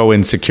 He's so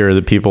insecure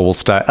that people will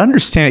stop.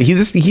 Understand?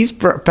 He's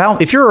Pal.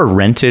 If you're a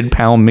rented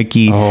Pal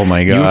Mickey, Oh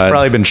my God. you've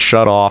probably been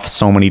shut off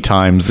so many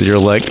times that you're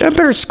like, I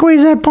better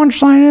squeeze that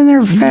punchline in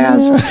there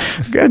fast.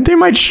 God, they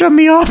might shut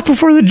me off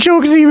before the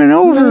joke's even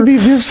over. Maybe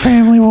this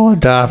family will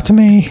adopt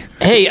me.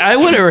 Hey, I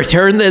would have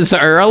returned this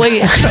early.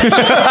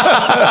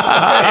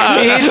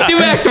 It's due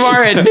back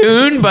tomorrow at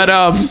noon, but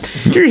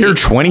you're here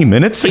 20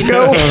 minutes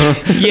ago.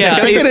 yeah,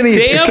 Can I get it's any-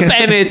 damp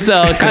and it's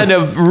kind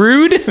of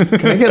rude.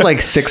 Can I get like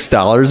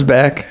 $6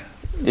 back?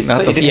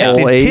 Not the Yeah.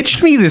 full It 8.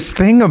 pitched me this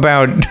thing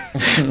about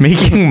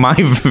making my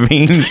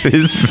veins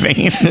his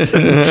veins.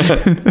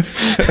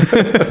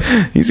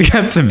 He's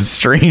got some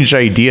strange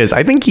ideas.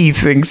 I think he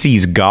thinks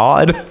he's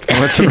God.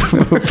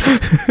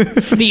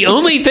 The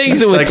only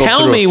things it would Cycle tell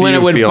through a me when it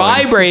few would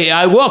feelings. vibrate,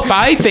 I walk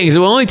by things, it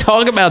will only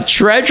talk about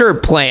Treasure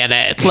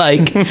Planet.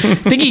 Like, I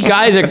think you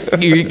guys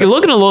you're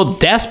looking a little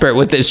desperate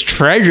with this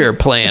Treasure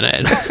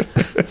Planet.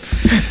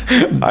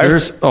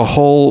 There's a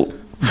whole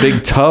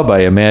big tub, I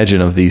imagine,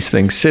 of these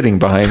things sitting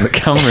behind the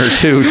counter,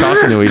 too,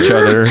 talking to each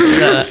other.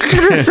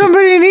 Does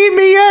somebody need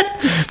me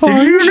yet?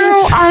 Did you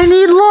know I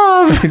need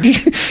love?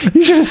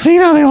 You should have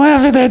seen how they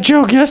laughed at that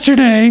joke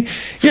yesterday.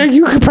 Yeah,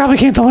 you probably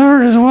can't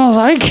deliver it as well as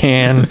I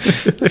can.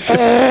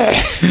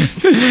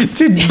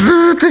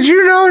 Did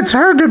you know it's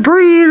hard to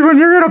breathe when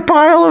you're in a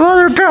pile of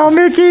other pal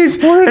Mickeys?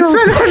 And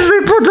sometimes they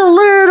put the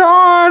lid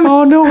on.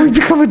 Oh no, we've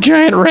become a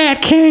giant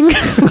rat king. like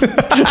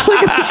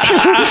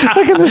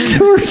in the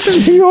sewers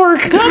in New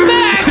York. Come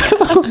back!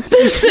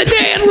 This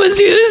sedan was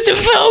used to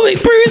filming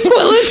Bruce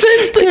Willis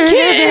as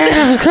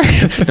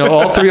the kid. No,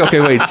 all three. Okay,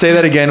 wait. Say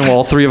that again. Well,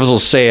 all three of us will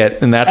say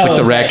it, and that's like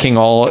the Rat King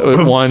all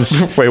at once.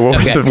 Wait, what,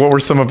 Okay. what were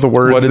some of the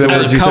words? What did the that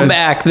words were- you Come said?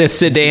 back! This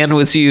sedan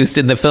was used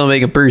in the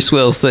filming of Bruce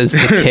Willis as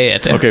the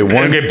kid. Okay,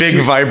 one. Okay,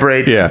 big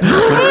vibrate. Yeah.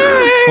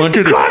 1,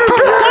 2, 3.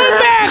 Come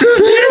back!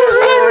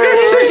 This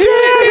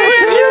sedan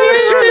was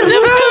used in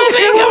the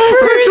filming of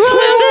Bruce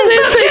Willis as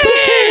the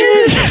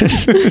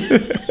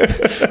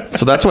kid.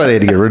 So that's why they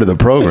had to get rid of the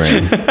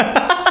program.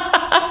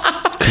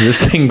 'Cause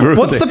this thing grew.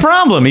 What's the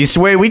problem?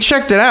 We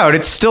checked it out.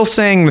 It's still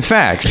saying the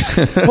facts.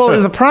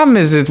 Well, the problem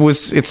is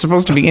it's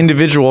supposed to be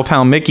individual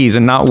Pal Mickeys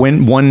and not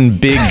one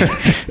big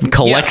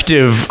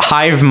collective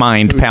hive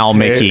mind Pal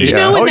Mickey. You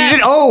know, when oh, that- you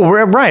did? Oh,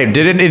 right.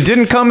 It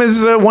didn't come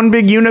as one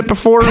big unit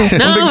before. One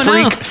big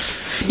freak.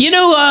 You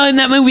know, in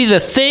that movie, The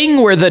Thing,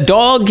 where the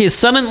dog is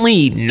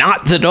suddenly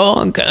not the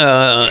dog?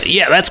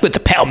 Yeah, that's what the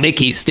Pal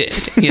Mickeys did,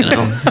 you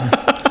know?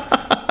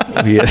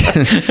 You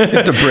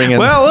have to bring in.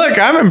 Well, look,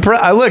 I'm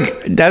impressed.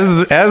 Look,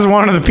 as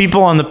one of the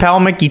people on the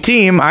Pal Mickey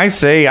team, I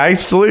say I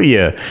salute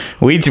you.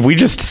 We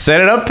just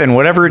set it up, and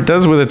whatever it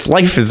does with its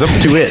life is up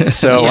to it.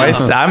 So Yeah.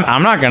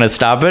 I'm not going to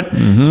stop it.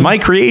 It's my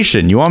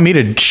creation. You want me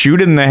to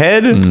shoot it in the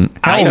head?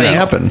 how I did it think-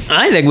 happen?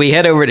 I think we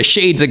head over to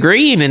Shades of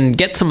Green and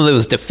get some of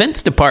those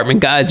Defense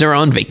Department guys who are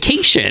on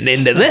vacation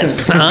into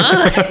this,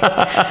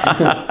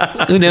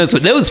 huh? Who knows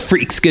what those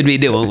freaks could be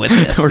doing with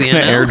this? We're you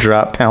going to know?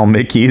 airdrop Pal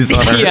Mickeys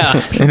on our Yeah.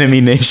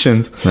 enemy nations.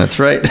 That's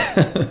right.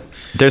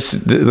 This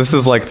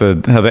is like how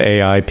the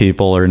AI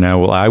people are now.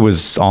 Well, I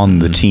was on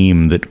the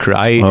team that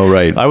Oh,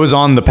 right. I was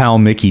on the Pal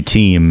Mickey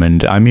team,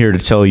 and I'm here to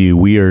tell you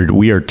we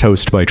are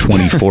toast by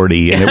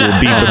 2040, and it will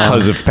be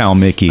because of Pal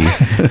Mickey.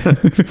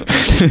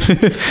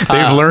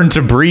 They've learned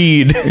to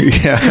breed.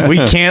 We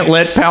can't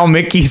let Pal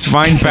Mickeys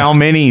find Pal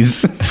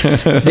Minis.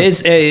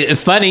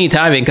 It's funny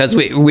timing because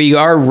we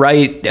are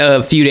right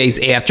a few days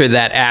after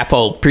that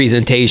Apple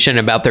presentation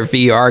about their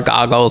VR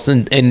goggles,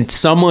 and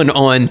someone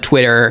on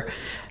Twitter,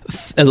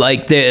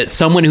 like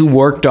someone who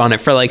worked on it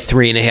for like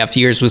 3.5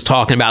 years, was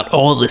talking about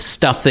all the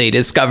stuff they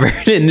discovered,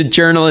 and the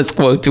journalist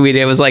quote tweeted,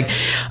 it was like,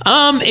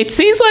 it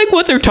seems like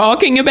what they're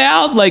talking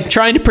about, like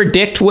trying to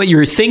predict what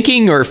you're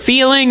thinking or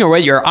feeling or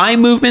what your eye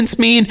movements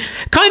mean,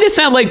 kind of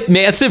sound like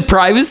massive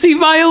privacy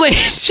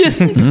violations.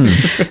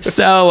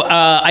 So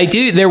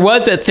there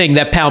was a thing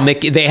that Pal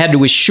Mickey, they had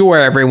to assure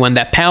everyone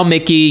that Pal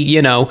Mickey,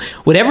 you know,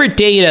 whatever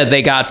data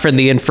they got from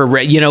the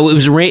infrared, you know,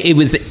 it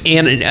was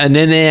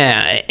anonymous.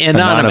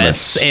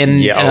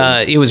 And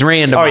it was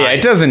randomized. Oh yeah,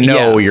 it doesn't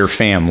know your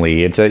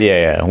family. It's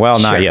Well,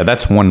 not yet.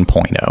 That's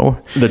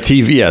 1.0. The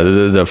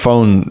TV, the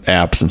phone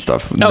apps and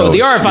stuff. Oh, knows the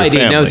your RFID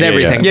family. knows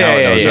everything. Yeah, Now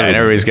it knows and everything.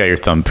 everybody's got your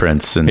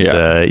thumbprints, and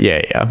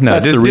Yeah. No,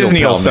 That's the real Disney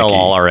will Pal sell Mickey.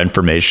 all our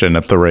information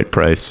at the right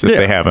price if Yeah.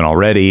 they haven't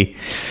already.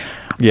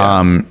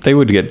 Yeah, they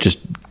would get just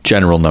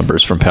general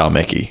numbers from Pal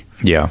Mickey.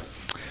 Yeah,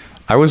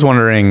 I was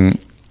wondering,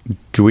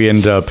 do we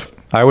end up?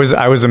 I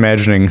was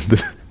imagining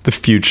the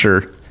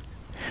future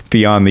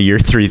beyond the year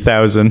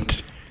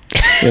 3000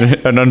 in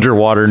an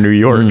underwater New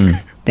York,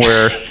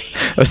 where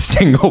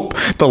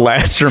the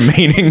last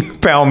remaining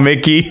Pal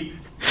Mickey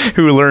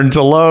who learned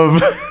to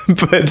love,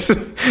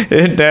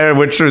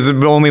 which was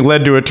only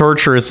led to a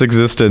torturous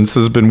existence,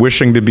 has been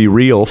wishing to be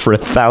real for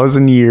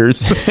 1,000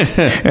 years,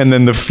 and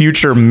then the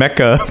future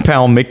Mecha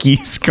Pal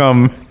Mickeys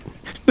come.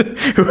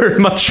 Who are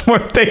much more?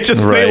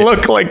 They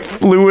look like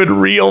fluid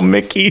real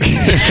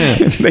Mickeys.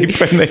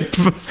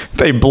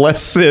 they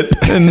bless it,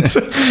 and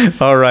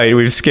all right,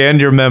 we've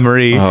scanned your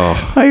memory.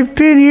 I've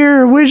been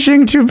here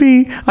wishing to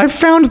be. I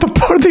found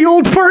the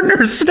old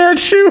partner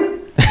statue.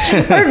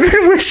 I've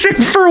been wishing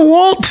for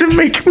Walt to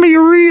make me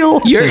real.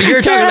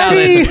 You're talking about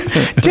it.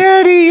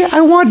 Daddy,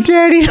 I want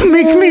Daddy to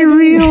make me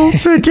real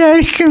so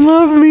Daddy can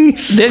love me.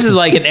 This is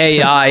like an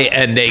AI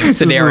ending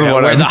scenario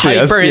what where I'm- the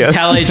yes,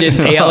 hyper-intelligent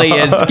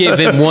aliens give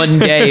him 1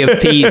 day of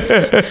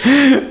peace.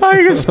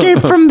 I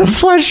escaped from the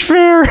flesh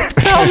fair.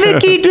 Pal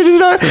Mickey did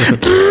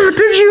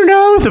you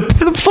know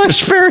the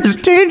Flesh Fair is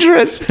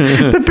dangerous.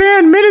 The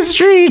band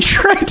Ministry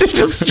tried to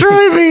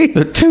destroy me.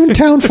 The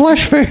Toontown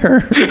Flesh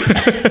Fair.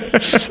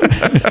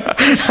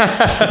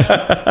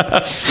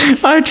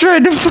 I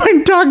tried to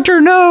find Dr.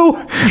 No,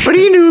 but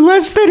he knew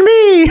less than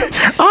me.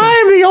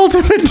 I'm the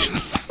ultimate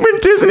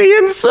Disney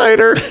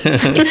insider.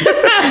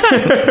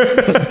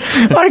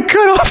 I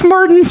cut off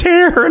Martin's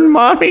hair and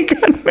Mommy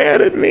got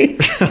mad at me.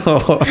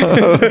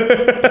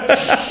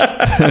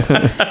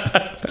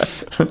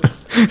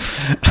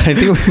 I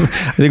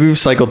think we've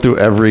cycled through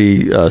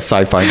every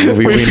sci-fi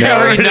movie we know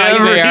Every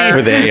nightmare.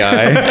 with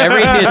AI.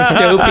 Every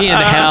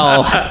dystopian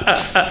hell.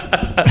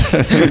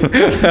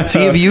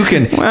 See if you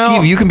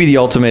can be the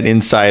ultimate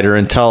insider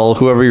and tell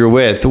whoever you're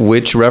with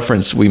which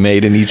reference we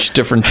made in each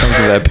different chunk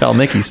of that Pal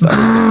Mickey stuff.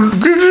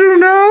 Did you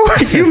know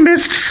you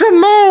missed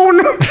Simone?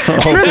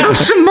 Remember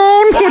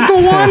Simone with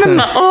the one and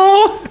the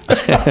O?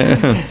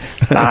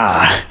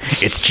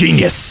 It's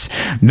genius.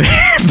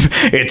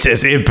 It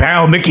says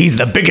Pal Mickey's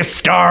the biggest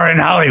star in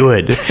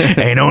Hollywood,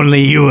 and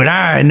only you and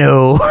I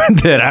know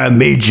that I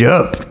made you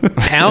up.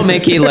 Pal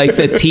Mickey, like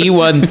the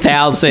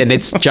T-1000,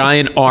 its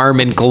giant arm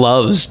and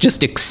gloves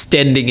just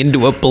extending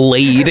into a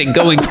blade and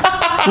going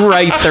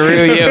right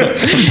through you.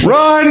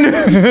 Run!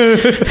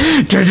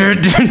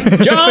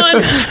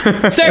 John!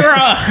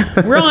 Sarah!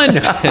 Run!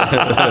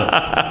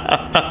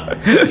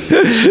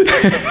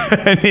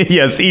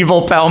 Yes,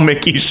 evil Pal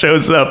Mickey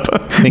shows up.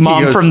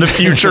 Mom goes- from the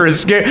future is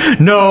scared.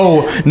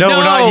 No,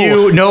 not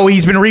you. No,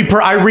 he's been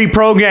I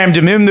reprogrammed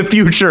him the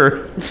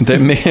future.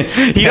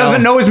 He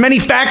doesn't know as many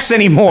facts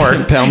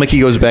anymore. Pal Mickey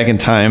goes back in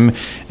time,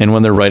 and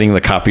when they're writing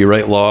the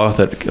copyright law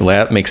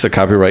that makes the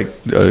copyright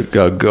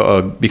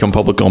become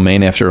public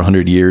domain after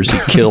 100 years, he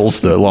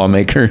kills the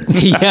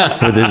lawmakers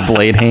Yeah. with his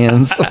blade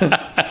hands.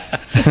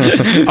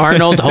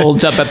 Arnold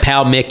holds up a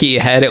Pal Mickey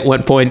head at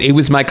one point. It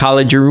was my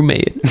college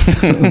roommate.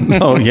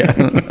 Oh, yeah.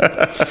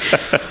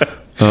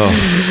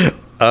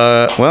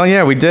 Well,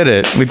 yeah, we did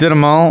it. We did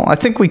them all. I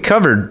think we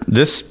covered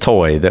this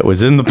toy that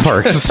was in the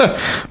parks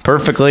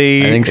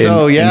perfectly. I think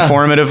so, yeah.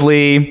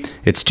 Informatively.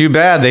 It's too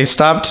bad they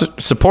stopped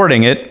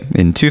supporting it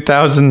in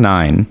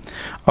 2009.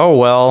 Oh,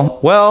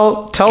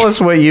 well, tell us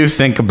what you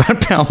think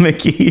about Pal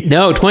Mickey.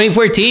 No,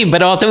 2014,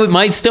 but also it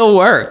might still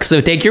work.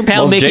 So take your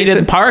Pal Mickey to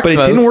the park, but it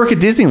folks. didn't work at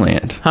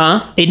Disneyland.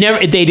 Huh?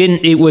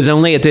 It was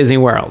only at Disney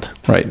World.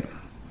 Right.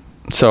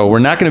 So we're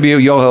not going to be.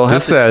 You'll have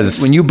This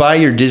says- when you buy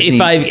your Disney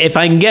If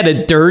I can get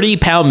a dirty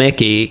Pal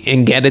Mickey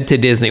and get it to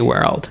Disney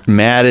World.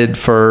 matted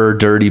fur,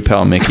 dirty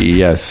Pal Mickey.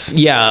 Yes,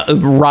 Yeah, a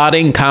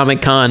rotting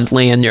Comic-Con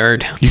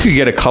lanyard. you could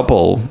get a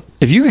couple.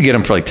 If you could get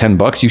them for like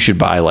 $10, you should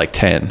buy like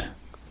 10.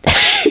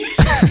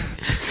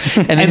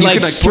 And then And you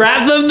like could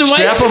strap them to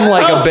strap them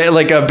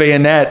like a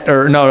bayonet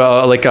or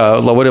like a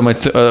what am I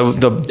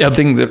the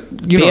thing that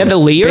you know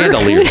bandolier?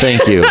 Bandolier.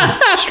 Thank you.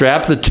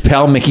 Strap the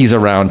Pal Mickeys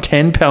around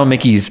 10 Pal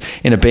Mickeys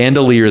in a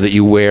bandolier that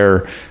you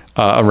wear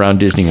around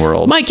Disney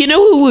World. Mike, you know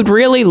who would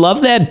really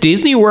love that?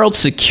 Disney World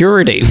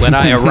security when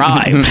I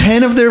arrive.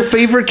 10 of their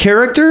favorite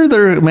character,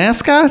 their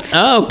mascots.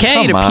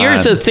 Okay, it Come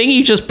appears on. the thing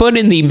you just put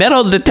in the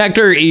metal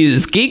detector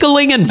is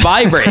giggling and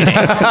vibrating.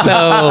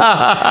 So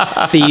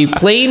the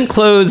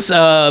plainclothes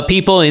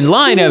people in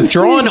line have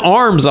drawn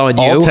arms on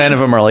you. All 10 of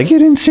them are like, You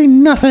didn't see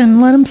nothing.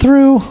 Let him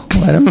through.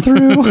 Let him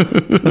through.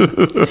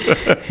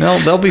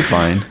 they'll be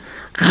fine.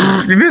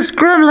 You missed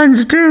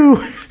Gremlins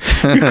too.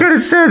 You could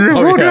have said that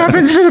what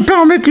happens to the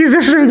Pal Mickeys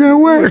if they go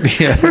away.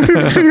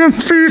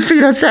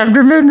 Feed us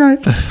after midnight.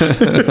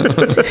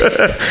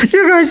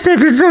 You guys think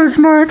you're so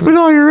smart with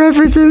all your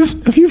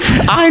references.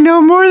 I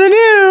know more than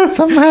you.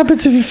 Something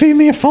happens if you feed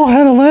me a full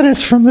head of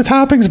lettuce from the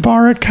toppings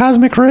bar at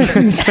Cosmic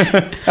Rays.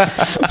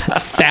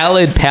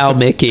 Salad Pal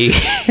Mickey.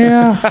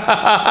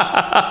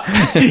 Yeah.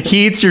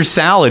 He eats your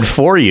salad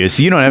for you,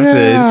 so you don't have to.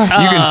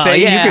 You can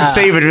yeah.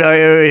 save it.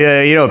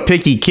 A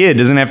picky kid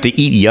doesn't have to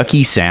eat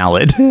yucky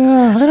salad.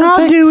 Yeah.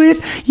 I'll do it.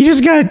 You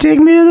just gotta take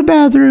me to the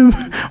bathroom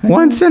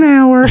once an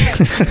hour.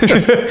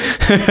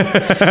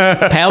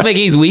 Pal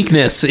Mickey's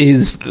weakness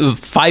is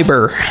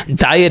fiber,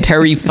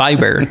 dietary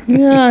fiber.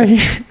 Yeah.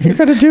 You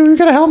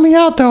gotta help me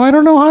out though. I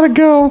don't know how to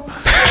go.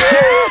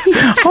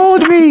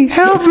 Hold me.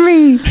 Help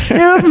me.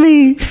 Help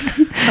me.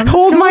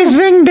 Hold my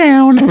thing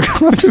down.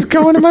 I'm just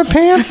going in my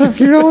pants if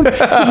you don't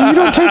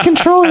take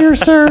control here,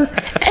 sir. And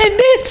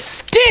it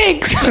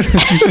stinks.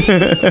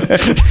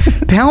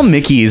 Pal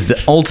Mickey is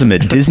the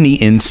ultimate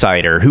Disney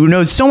insider who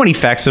knows so many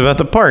facts about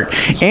the park,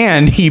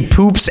 and he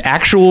poops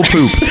actual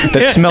poop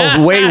that smells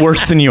way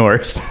worse than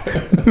yours.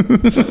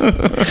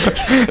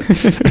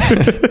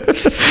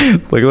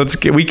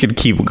 We could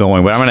keep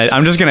going, but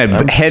I'm just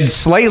gonna head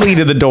slightly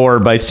to the door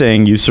by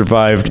saying you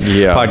survived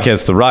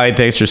Podcast The Ride.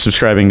 Thanks for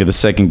subscribing to The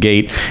Second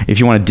Gate. If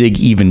you want to dig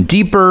even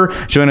deeper,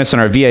 join us on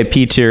our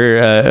VIP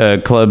tier,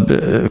 Club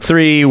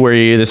 3,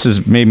 where this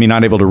has made me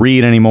not able to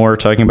read anymore,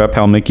 talking about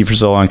Pal Mickey for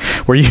so long,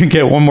 where you can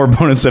get one more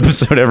bonus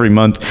episode every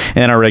month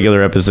and our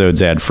regular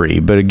episodes ad-free.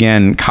 But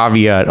again,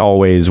 caveat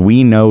always,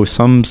 we know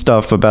some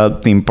stuff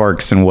about theme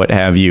parks and what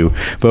have you,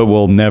 but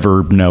we'll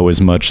never know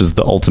as much as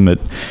the ultimate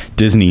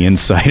Disney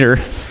insider.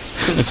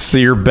 So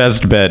your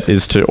best bet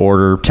is to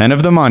order 10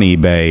 of them on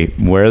eBay,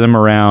 wear them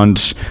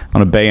around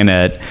on a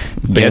bayonet,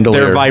 get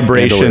their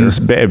vibrations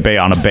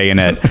on a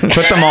bayonet,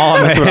 put them all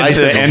on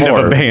the end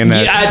of a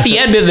bayonet. Yeah, at the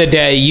end of the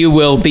day, you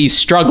will be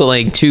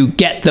struggling to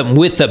get them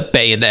with a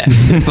bayonet.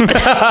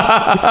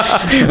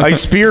 I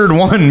speared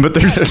one, but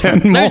there's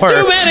 10 more. There's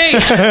too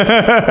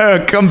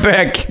many. Come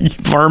back, you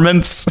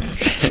varmints.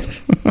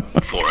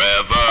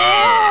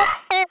 Forever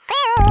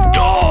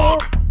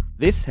Dog.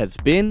 This has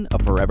been a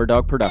Forever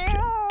Dog production.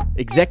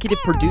 Executive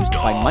produced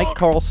by Mike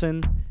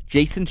Carlson,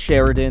 Jason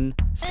Sheridan,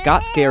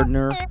 Scott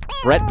Gardner,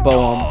 Brett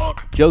Boehm,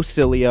 Joe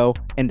Cilio,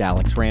 and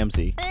Alex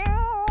Ramsey.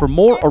 For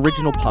more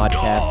original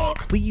podcasts,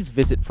 please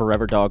visit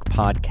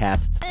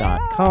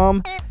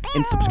foreverdogpodcasts.com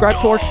and subscribe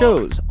to our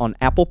shows on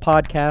Apple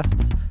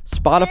Podcasts,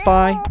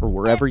 Spotify, or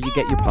wherever you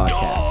get your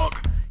podcasts.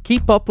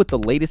 Keep up with the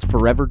latest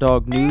Forever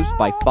Dog news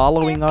by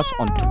following us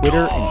on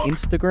Twitter and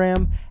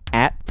Instagram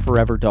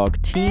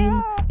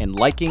 @ForeverDogTeam and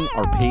liking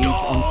our page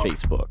on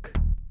Facebook.